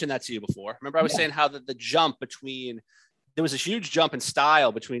 I've mentioned that to you before. Remember, I was saying how the jump between there was a huge jump in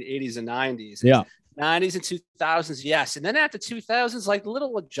style between 80s and 90s. Yeah. 90s and 2000s, yes. And then after 2000s, like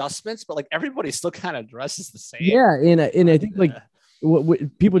little adjustments, but like everybody still kind of dresses the same. Yeah, and I think like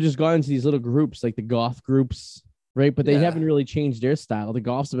what people just got into these little groups, like the goth groups, right? But they haven't really changed their style. The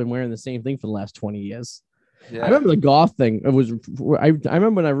goths have been wearing the same thing for the last 20 years. Yeah. I remember the goth thing. It was I remember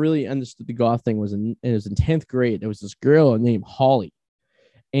when I really understood the goth thing was in 10th grade. There was this girl named Holly,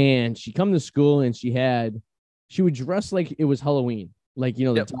 and she come to school and she would dress like it was Halloween, like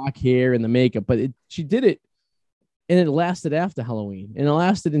the dark hair and the makeup. But she did it, and it lasted after Halloween, and it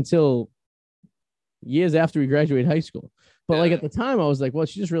lasted until years after we graduated high school. But like at the time, I was like, well,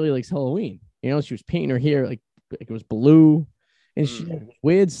 she just really likes Halloween. She was painting her hair like it was blue, and she had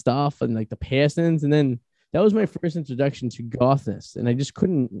weird stuff and like the piercings, and then. That was my first introduction to gothness, and I just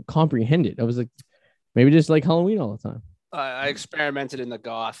couldn't comprehend it. I was like, maybe just like Halloween all the time. I experimented in the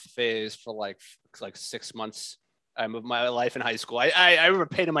goth phase for like 6 months of my life in high school. I remember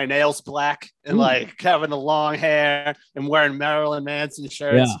painting my nails black and like having the long hair and wearing Marilyn Manson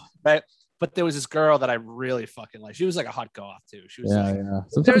shirts. Yeah. Right. But there was this girl that I really fucking liked. She was like a hot goth too. She was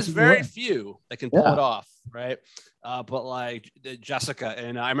there's very few that can pull it off, right? But like Jessica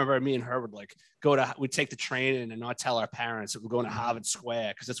and I remember me and her would like we'd take the train and not tell our parents that we're going to Harvard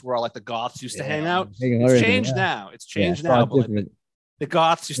Square because that's where all like the goths used to hang out. It's changed now. It's changed now. But like, the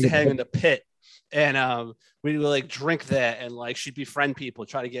goths used to hang in the pit, and we would like drink there, and like she'd befriend people,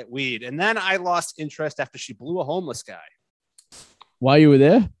 try to get weed, and then I lost interest after she blew a homeless guy. While you were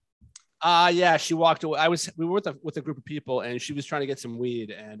there? Yeah, she walked away. We were with a group of people, and she was trying to get some weed,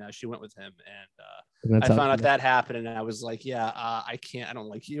 and she went with him. And I found out that happened, and I was like, "Yeah, I can't. I don't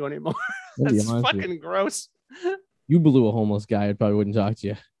like you anymore." That's fucking gross. You blew a homeless guy, I probably wouldn't talk to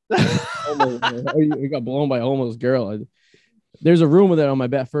you. You got blown by a homeless girl. There's a rumor that on my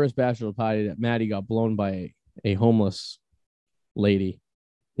first bachelor party that Maddie got blown by a homeless lady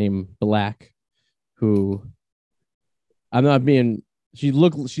named Black, who I'm not being.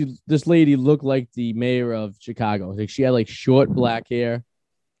 This lady looked like the mayor of Chicago. Like she had like short black hair,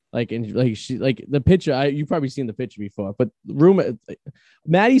 the picture. You've probably seen the picture before, but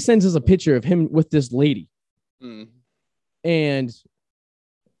Maddie sends us a picture of him with this lady, and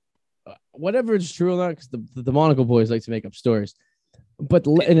whatever is true or not, because the Monaco boys like to make up stories, but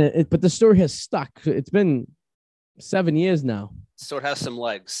the story has stuck. It's been 7 years now. So it has some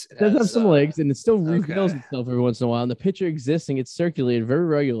legs. It does have some legs, and it still reveals itself every once in a while. And the picture existing, it's circulated very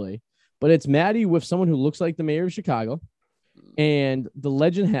regularly. But it's Maddie with someone who looks like the mayor of Chicago. And the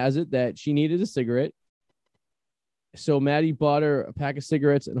legend has it that she needed a cigarette. So Maddie bought her a pack of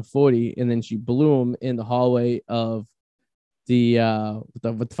cigarettes and a 40, and then she blew them in the hallway of the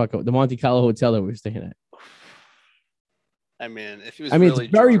Monte Carlo hotel that we were staying at. I mean, if he was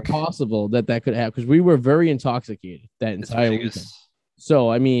it's very possible that could happen because we were very intoxicated that entire weekend. So,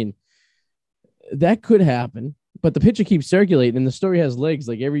 I mean, that could happen, but the picture keeps circulating and the story has legs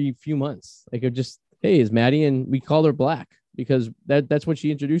like every few months. Like, it just, hey, is Maddie, and we call her Black because that's what she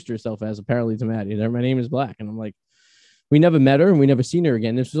introduced herself as apparently to Maddie. And my name is Black. And I'm like, we never met her and we never seen her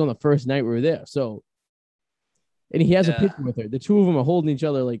again. This was on the first night we were there. So, and he has a picture with her. The two of them are holding each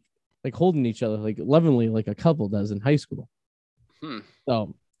other like lovingly, like a couple does in high school.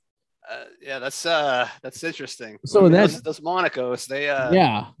 So, that's interesting. So that's those Monacos, they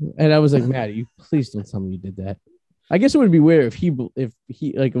and I was like, Maddie, please don't tell me you did that. I guess it would be weird if he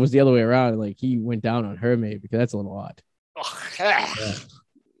like it was the other way around, like he went down on her maybe, because that's a little odd.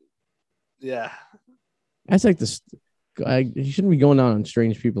 Yeah. That's like this. You shouldn't be going down on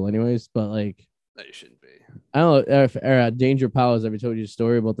strange people, anyways. But like, no, you shouldn't be. I don't know if Danger Powers ever told you a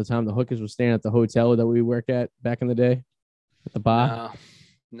story about the time the hookers were staying at the hotel that we worked at back in the day. At the bar.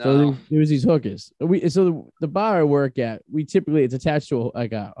 No. So there was these hookers. The bar I work at, it's attached to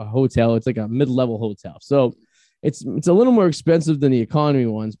a hotel. It's like a mid-level hotel. So it's a little more expensive than the economy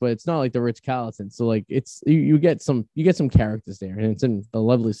ones, but it's not like the Ritz-Carlton. So like you get some characters there, and it's in the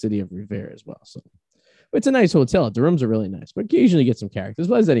lovely city of Revere as well. So it's a nice hotel. The rooms are really nice, but occasionally you get some characters,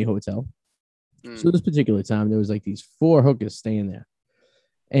 but as any hotel. So this particular time there was like these 4 hookers staying there.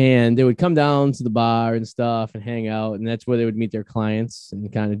 And they would come down to the bar and stuff and hang out. And that's where they would meet their clients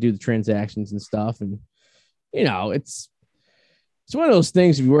and kind of do the transactions and stuff. And, it's one of those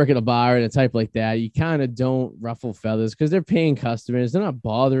things. If you work at a bar and a type like that, you kind of don't ruffle feathers because they're paying customers. They're not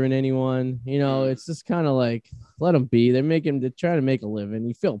bothering anyone. It's just kind of like, let them be. They're trying to make a living.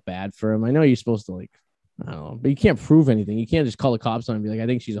 You feel bad for them. I know you're supposed to I don't know, but you can't prove anything. You can't just call the cops on and be like, I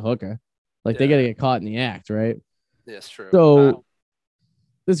think she's a hooker. Like they got to get caught in the act. Right. That's true. So,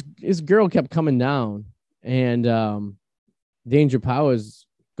 This girl kept coming down, and Danger Powers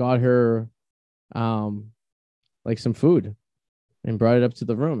got her like some food, and brought it up to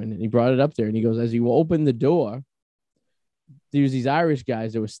the room. And he brought it up there, and he goes, as you open the door, there was these Irish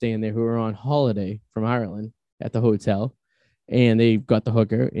guys that were staying there who were on holiday from Ireland at the hotel, and they got the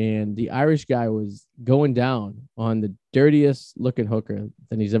hooker, and the Irish guy was going down on the dirtiest looking hooker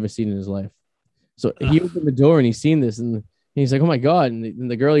that he's ever seen in his life. So he opened the door and he's seen this, and he's like, oh my God. And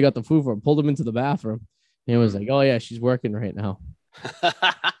the girl he got the food for pulled him into the bathroom, and it was like, oh yeah, she's working right now.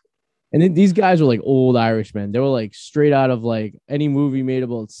 And then these guys were like old Irishmen. They were like straight out of like any movie made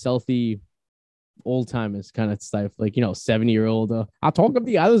about stealthy old timers kind of stuff. Like, 70-year-old. I'll talk up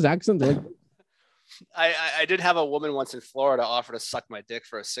the Irish accent. Like, I did have a woman once in Florida offer to suck my dick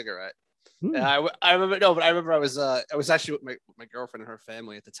for a cigarette. Hmm. And I remember I was actually with my girlfriend and her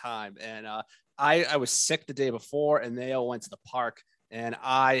family at the time, and I was sick the day before, and they all went to the park, and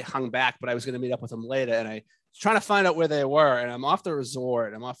I hung back, but I was going to meet up with them later, and I was trying to find out where they were, and I'm off the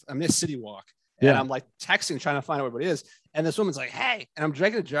resort, I'm near City Walk, and I'm like texting, trying to find out where everybody is, and this woman's like, hey, and I'm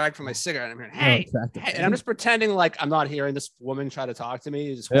drinking a drag from my cigarette, and I'm hearing, hey, and I'm just pretending like I'm not hearing this woman try to talk to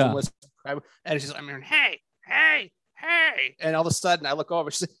me, just homeless, and she's like, I'm hearing, hey, and all of a sudden I look over,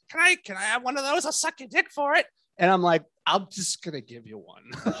 she's like, can I have one of those? I'll suck your dick for it. And I'm like, I'm just gonna give you one.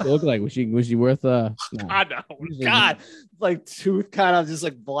 She looked like, was she worth no. God, like tooth kind of just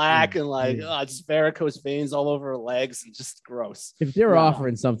like black and like just varicose veins all over her legs and just gross. If they're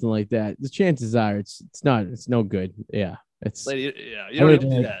offering something like that, the chances are it's no good. Yeah, it's lady, you don't even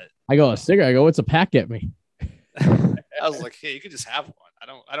do that. I go, a cigarette. I go, what's a pack at me? I was like, hey, you could just have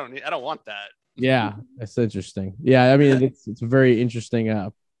one. I don't want that. Yeah, that's interesting. Yeah, I mean, it's a very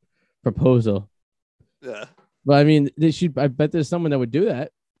interesting proposal. Yeah. But I mean, I bet there's someone that would do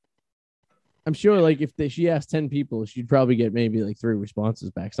that. I'm sure, like, if she asked 10 people, she'd probably get maybe like 3 responses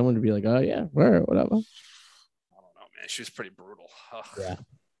back. Someone would be like, oh, yeah, whatever. I don't know, man. She was pretty brutal. Ugh. Yeah.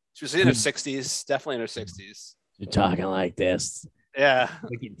 She was in her 60s, definitely in her 60s. You're talking like this. Yeah.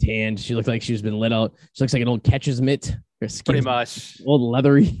 Looking tanned. She looked like she's been lit out. She looks like an old catcher's mitt. Her pretty much. Old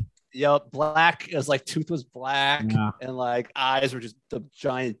leathery. Yep, black. It was like tooth was black, and like eyes were just the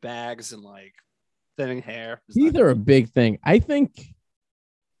giant bags and like thinning hair. Teeth are a big thing. I think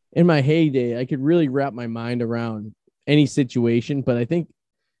in my heyday, I could really wrap my mind around any situation, but I think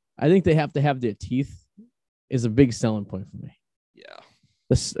they have to have their teeth is a big selling point for me. Yeah,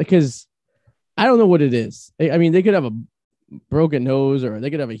 because I don't know what it is. I mean, they could have a broken nose, or they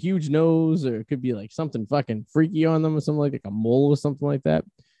could have a huge nose, or it could be like something fucking freaky on them, or something like a mole or something like that.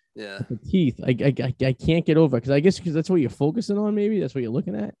 Yeah, the teeth, I can't get over, because I guess because that's what you're focusing on. Maybe that's what you're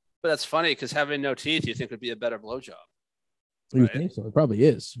looking at. But that's funny, because having no teeth, you think would be a better blowjob. You think so? It probably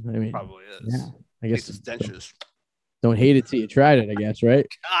is. I mean, probably is. Yeah, I guess it's dentures. Don't hate it till you tried it, I guess, right?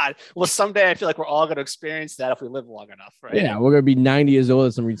 God, well, someday I feel like we're all going to experience that if we live long enough, right? Yeah, we're gonna be 90 years old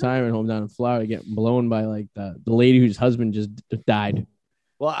at some retirement home down in Florida, getting blown by like the lady whose husband just died.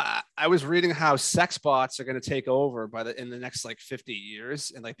 Well, I was reading how sex bots are going to take over in the next like 50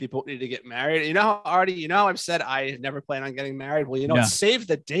 years, and like people need to get married. You know, Arty, I've said I never plan on getting married. Well, save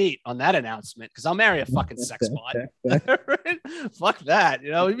the date on that announcment, because I'll marry a fucking sex bot. Fuck that.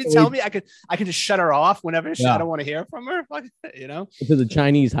 You mean tell me I can just shut her off whenever I don't want to hear from her. Fuck, To the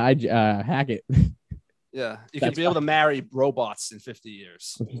Chinese hack it. Yeah, you can be able to marry robots in 50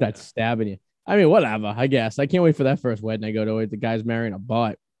 years. That's stabbing you. I mean, whatever, I guess. I can't wait for that first wedding I go to. The guy's marrying a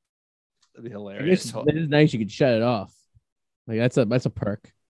bot. That'd be hilarious. It is nice. You could shut it off. Like that's a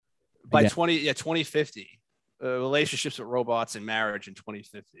perk. By 2050, relationships with robots and marriage in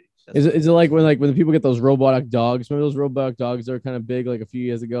 2050. Is it like when people get those robotic dogs? Remember those robotic dogs that are kind of big like a few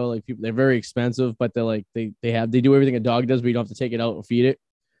years ago? Like they're very expensive, but they're like they do everything a dog does, but you don't have to take it out and feed it.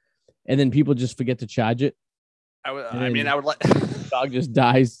 And then people just forget to charge it. I would like dog just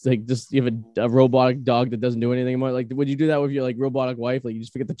dies. Like just you have a robotic dog that doesn't do anything more. Like, would you do that with your like robotic wife? Like you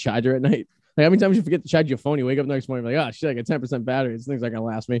just forget to charge her at night. Like how many times you forget to charge your phone? You wake up next morning like, oh shit, I got 10% battery. This thing's not gonna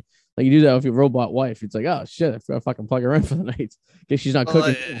last me. Like you do that with your robot wife. It's like, oh shit, I gotta fucking plug her in for the night. Guess she's not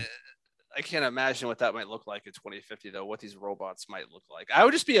cooking. I can't imagine what that might look like in 2050 though. What these robots might look like. I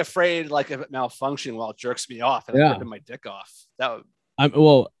would just be afraid like if it malfunctioned while it jerks me off and I'm ripping my dick off. That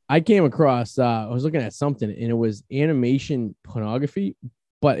would. I came across, I was looking at something and it was animation pornography,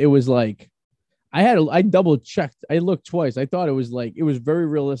 but it was like, I double checked. I looked twice. I thought it was very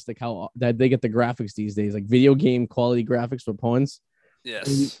realistic how that they get the graphics these days, like video game quality graphics for porns.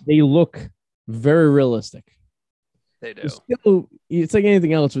 Yes. They look very realistic. They do. It's like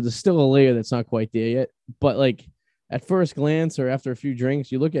anything else, but there's still a layer that's not quite there yet. But like at first glance or after a few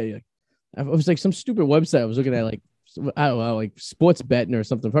drinks, you look at it. It was like some stupid website I was looking at, like, I don't know, like sports betting or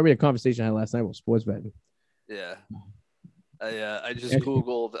something. Probably a conversation I had last night about sports betting. Yeah. I just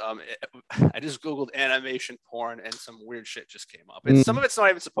googled animation porn, and some weird shit just came up. And some of it's not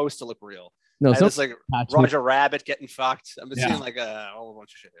even supposed to look real. No, it's like Roger Rabbit getting fucked. I'm seeing like a whole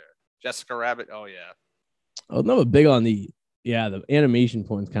bunch of shit here. Jessica Rabbit. Oh yeah. I'm never big on the animation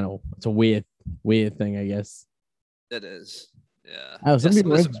porn. Kind of, it's a weird thing, I guess. It is. Yeah. Some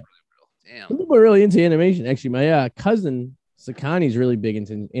people really real. Damn. Some people are really into animation. Actually, my cousin Sakani is really big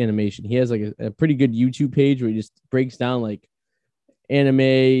into animation. He has like a pretty good YouTube page where he just breaks down like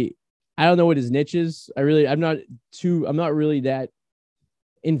anime. I don't know what his niche is. I'm not really that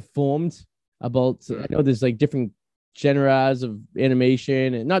informed about. I know there's like different genres of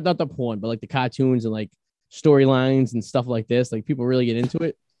animation, and not the porn, but like the cartoons and like storylines and stuff like this. Like people really get into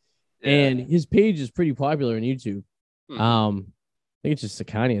it. Yeah. And his page is pretty popular on YouTube. I think it's just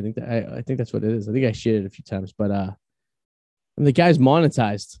Sakani. I think that's what it is. I think I shared it a few times, but the guy's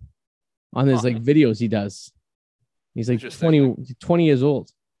monetized on his like videos he does. He's like 20 years old.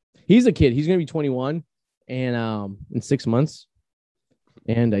 He's a kid. He's gonna be 21 and in 6 months.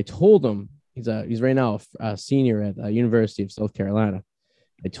 And I told him he's right now a senior at University of South Carolina.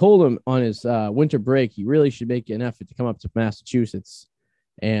 I told him on his winter break he really should make an effort to come up to Massachusetts,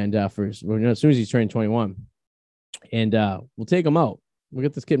 and as soon as he's turning 21, and we'll take him out. We'll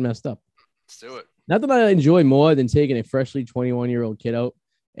get this kid messed up. Let's do it. Not that I enjoy more than taking a freshly 21-year-old kid out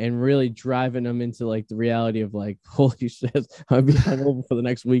and really driving them into like the reality of like, holy shit, I'll be hungover for the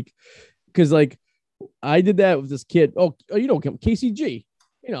next week. Because like I did that with this kid. Oh, you know, KCG.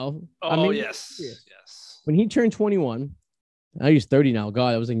 You know. Yes. When he turned 21, he's 30 now.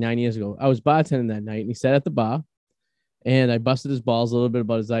 God, that was like 9 years ago. I was bartending that night, and he sat at the bar, and I busted his balls a little bit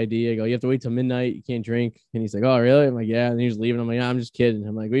about his ID. I go, you have to wait till midnight. You can't drink. And he's like, oh, really? I'm like, yeah. And he was leaving. I'm like, I'm just kidding.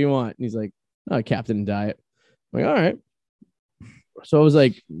 I'm like, what do you want? And he's like, oh, Captain and Diet. I'm like, all right. So it was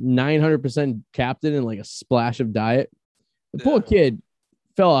like 900% Captain and like a splash of Diet. The poor kid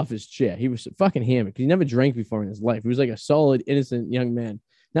fell off his chair. He was fucking hammered because he never drank before in his life. He was like a solid, innocent young man.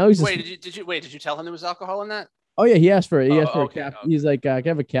 Now he's did you tell him there was alcohol in that? Oh yeah, he asked for it. A cap. Okay. He's like, I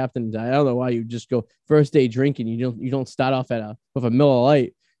have a Captain and Diet. I don't know why you just go first day drinking. You don't start off with a Miller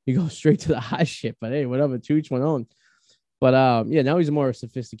Lite. You go straight to the hot shit. But hey, whatever, to each one own. But now he's a more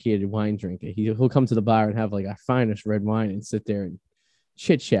sophisticated wine drinker. He'll come to the bar and have like our finest red wine and sit there and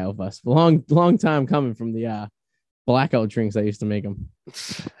chit chat with us. Long time coming from the blackout drinks I used to make him.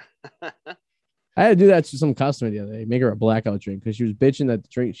 I had to do that to some customer the other day. Make her a blackout drink because she was bitching that the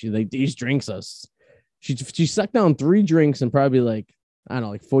drink. She's like, these drinks us. She sucked down 3 drinks in probably like, I don't know,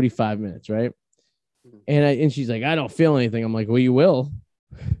 like 45 minutes, right? And she's like, I don't feel anything. I'm like, well, you will.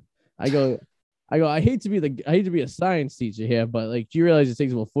 I go, I hate to be a science teacher here, but like, do you realize it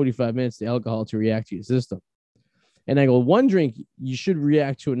takes about 45 minutes the alcohol to react to your system? And I go, 1 drink you should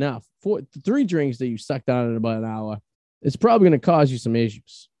react to enough. 3 drinks that you suck down in about an hour, it's probably going to cause you some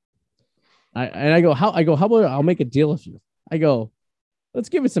issues. I go, how about I'll make a deal with you? I go, let's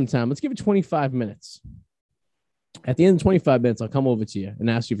give it some time. Let's give it 25 minutes. At the end of 25 minutes, I'll come over to you and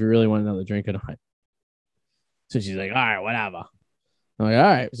ask you if you really want another drink or not. So she's like, all right, whatever. I'm like, all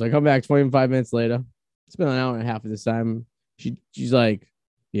right. So I come back 25 minutes later. It's been an hour and a half of this time. She's like,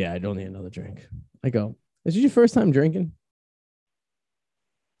 yeah, I don't need another drink. I go, this is your first time drinking?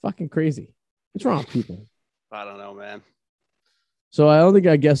 Fucking crazy. What's wrong with people? I don't know, man. So I don't think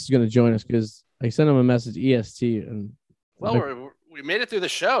our guest is going to join us because I sent him a message, EST. And we made it through the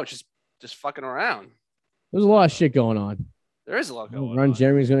show, just fucking around. There's a lot of shit going on. There is a lot going on. Ron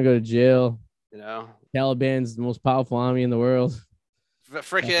Jeremy's going to go to jail. You know, Taliban's the most powerful army in the world.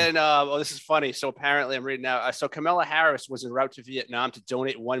 Freaking, this is funny. So apparently I'm reading now. So Kamala Harris was en route to Vietnam to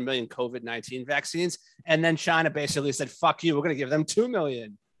donate 1 million COVID-19 vaccines. And then China basically said, fuck you. We're going to give them 2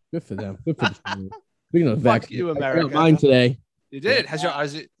 million. Good for them. Good for them. Speaking of fuck vaccine, you, America. I got mine today. You did? Yeah.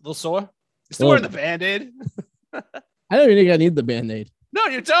 Is it a little sore? You're still wearing the Band-Aid? I don't even think I need the Band-Aid. No,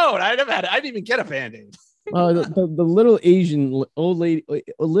 you don't. I didn't even get a Band-Aid. The little Asian old lady,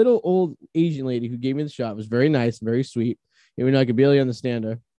 a little old Asian lady who gave me the shot was very nice, very sweet. Even though I could barely understand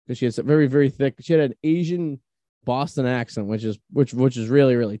her because she had a very, very thick. She had an Asian Boston accent, which is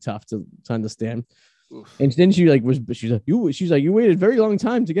really, really tough to understand. Oof. And then she's like, you waited a very long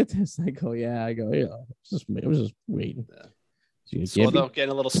time to get this. I go, yeah. I was just waiting. Yeah. Sore though,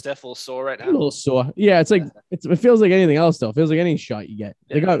 getting a little stiff, a little sore right now. A little sore. Yeah, it's like it feels like anything else though. It feels like any shot you get.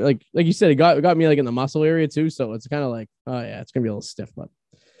 Yeah. It got like you said, it got me like in the muscle area too. So it's kind of like, oh yeah, it's gonna be a little stiff, but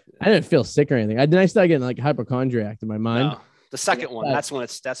I didn't feel sick or anything. I started getting like hypochondriac in my mind. No, the second one, that's when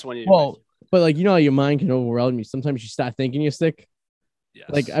you. Well, but like you know how your mind can overwhelm you. Sometimes you start thinking you're sick. Yes.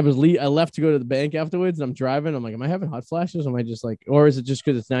 Like I left to go to the bank afterwards, and I'm driving. I'm like, am I having hot flashes? Or am I just like, or is it just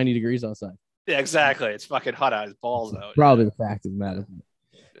because it's 90 degrees outside? Yeah, exactly. It's fucking hot out. His balls out. Probably the fact of the matter.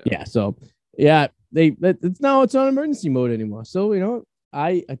 Yeah. So yeah, it's not emergency mode anymore. So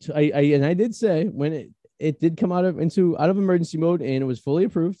I did say when it did come out of emergency mode and it was fully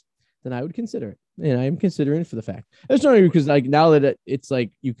approved, then I would consider it. And I am considering it for the fact. It's not because like now that it's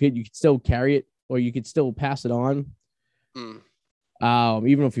like you could still carry it or you could still pass it on.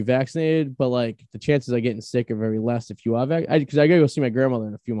 Even if you're vaccinated, but like the chances of getting sick are very less if you are vaccinated. Because I gotta go see my grandmother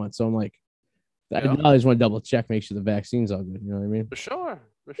in a few months, so I'm like, I just want to double check, make sure the vaccine's all good. You know what I mean? For sure.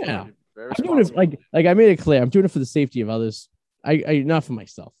 Yeah. I'm doing it like I made it clear. I'm doing it for the safety of others. I not for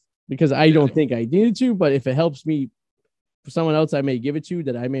myself because I don't think I needed to. But if it helps me for someone else, I may give it to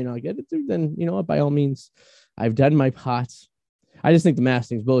that I may not get it to. Then you know what? By all means, I've done my part. I just think the mask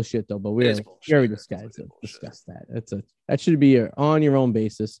thing's bullshit though. But we're very discussed that. That should be on your own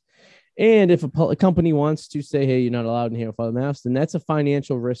basis. And if a company wants to say, hey, you're not allowed in here without a mask, then that's a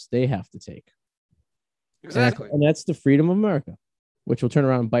financial risk they have to take. Exactly. And that's the freedom of America, which will turn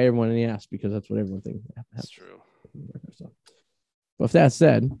around and bite everyone in the ass because that's what everyone thinks. That's true. So, but with that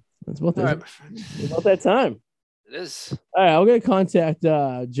said, that's about that time. It is. All right, I'm going to contact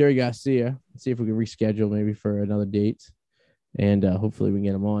Jerry Garcia, see if we can reschedule maybe for another date. And hopefully we can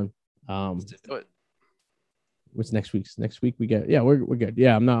get him on. Let's do it. What's next week? Next week we get we're good.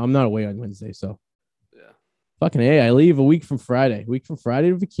 Yeah, I'm not away on Wednesday, so yeah. Fucking A, I leave a week from Friday.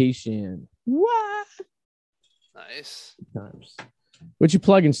 To vacation. What? Nice. Times. What you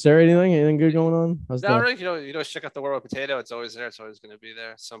plugging, sir? Anything good going on? Really, check out the World Potato. It's always there. It's always going to be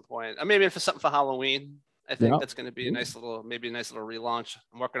there at some point. Maybe for something for Halloween. I think that's going to be a nice little relaunch.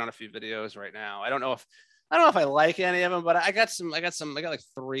 I'm working on a few videos right now. I don't know if I like any of them, but I got like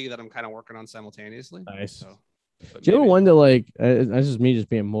 3 that I'm kind of working on simultaneously. Nice. So, do you ever wonder, like, that's just me just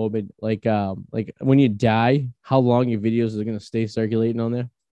being morbid, like when you die, how long your videos are going to stay circulating on there?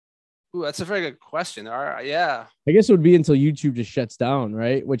 Ooh, that's a very good question. Yeah. I guess it would be until YouTube just shuts down,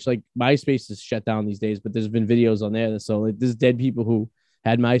 right? Which like MySpace is shut down these days, but there's been videos on there. So like, there's dead people who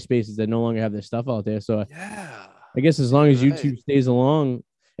had MySpaces that no longer have their stuff out there. So yeah, I guess as long as YouTube stays along,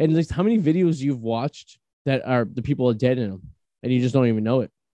 and like how many videos you've watched that are the people are dead in them, and you just don't even know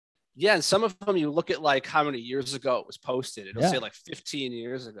it. Yeah, and some of them you look at like how many years ago it was posted. It'll say like 15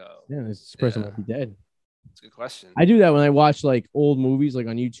 years ago. Yeah, this person might be dead. That's a good question. I do that when I watch like old movies, like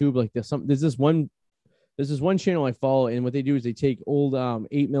on YouTube. Like there's this one channel I follow, and what they do is they take old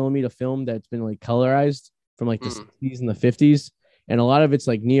 8mm film that's been like colorized from like the 60s and the 50s, and a lot of it's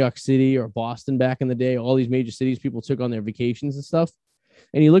like New York City or Boston back in the day. All these major cities people took on their vacations and stuff.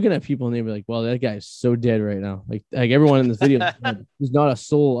 And you're looking at people and they're like, well, that guy is so dead right now. Like everyone in this video, there's not a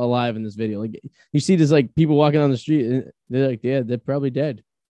soul alive in this video. Like you see this like people walking on the street and they're like, yeah, they're probably dead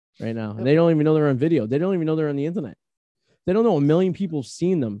right now. And they don't even know they're on video. They don't even know they're on the internet. They don't know 1 million people have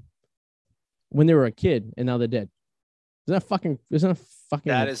seen them when they were a kid and now they're dead. That's fucking.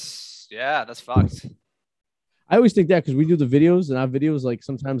 That is, yeah, that's fucked. I always think that because we do the videos and our videos, like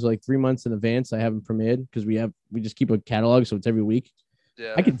sometimes like 3 months in advance, I have them premiered because we just keep a catalog. So it's every week.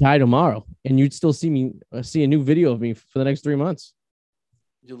 Yeah. I could die tomorrow and you'd still see a new video of me for the next 3 months.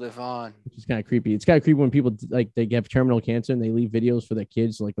 You live on. Which is kind of creepy. It's kind of creepy when people like they have terminal cancer and they leave videos for their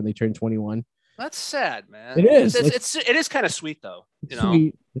kids like when they turn 21. That's sad, man. It is. It is kind of sweet though.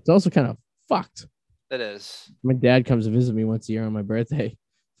 Sweet. It's also kind of fucked. It is. My dad comes to visit me once a year on my birthday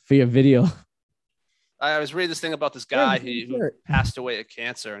via video. I was reading this thing about this guy who passed away of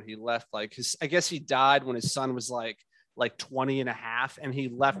cancer and he left like I guess he died when his son was like 20 and a half, and he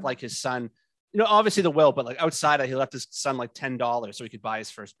left like his son, obviously the will, but like outside he left his son like $10 so he could buy his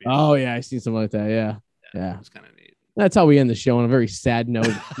first beer. Oh yeah, I seen something like that. Yeah. It's kind of neat. That's how we end the show on a very sad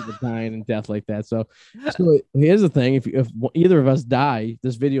note, people dying and death like that. So here's the thing: if either of us die,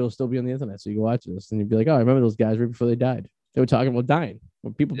 this video will still be on the internet, so you can watch this and you'd be like, "Oh, I remember those guys right before they died. They were talking about dying,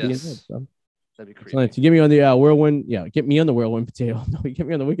 when people being dead." So that'd be creepy. So get me on the whirlwind. Yeah, get me on the whirlwind potato. No, get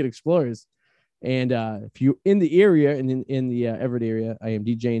me on the Wicked Explorers. And if you're in the area and in the Everett area, I am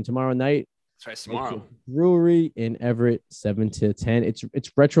DJing tomorrow night. That's right, tomorrow. Brewery in Everett, 7 to 10.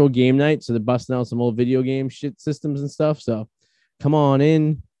 It's retro game night, so they're busting out some old video game shit systems and stuff. So come on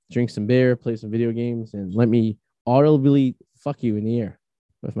in, drink some beer, play some video games, and let me audibly fuck you in the ear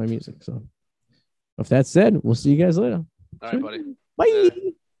with my music. So with that said, we'll see you guys later. All right, buddy.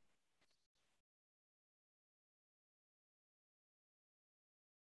 Bye.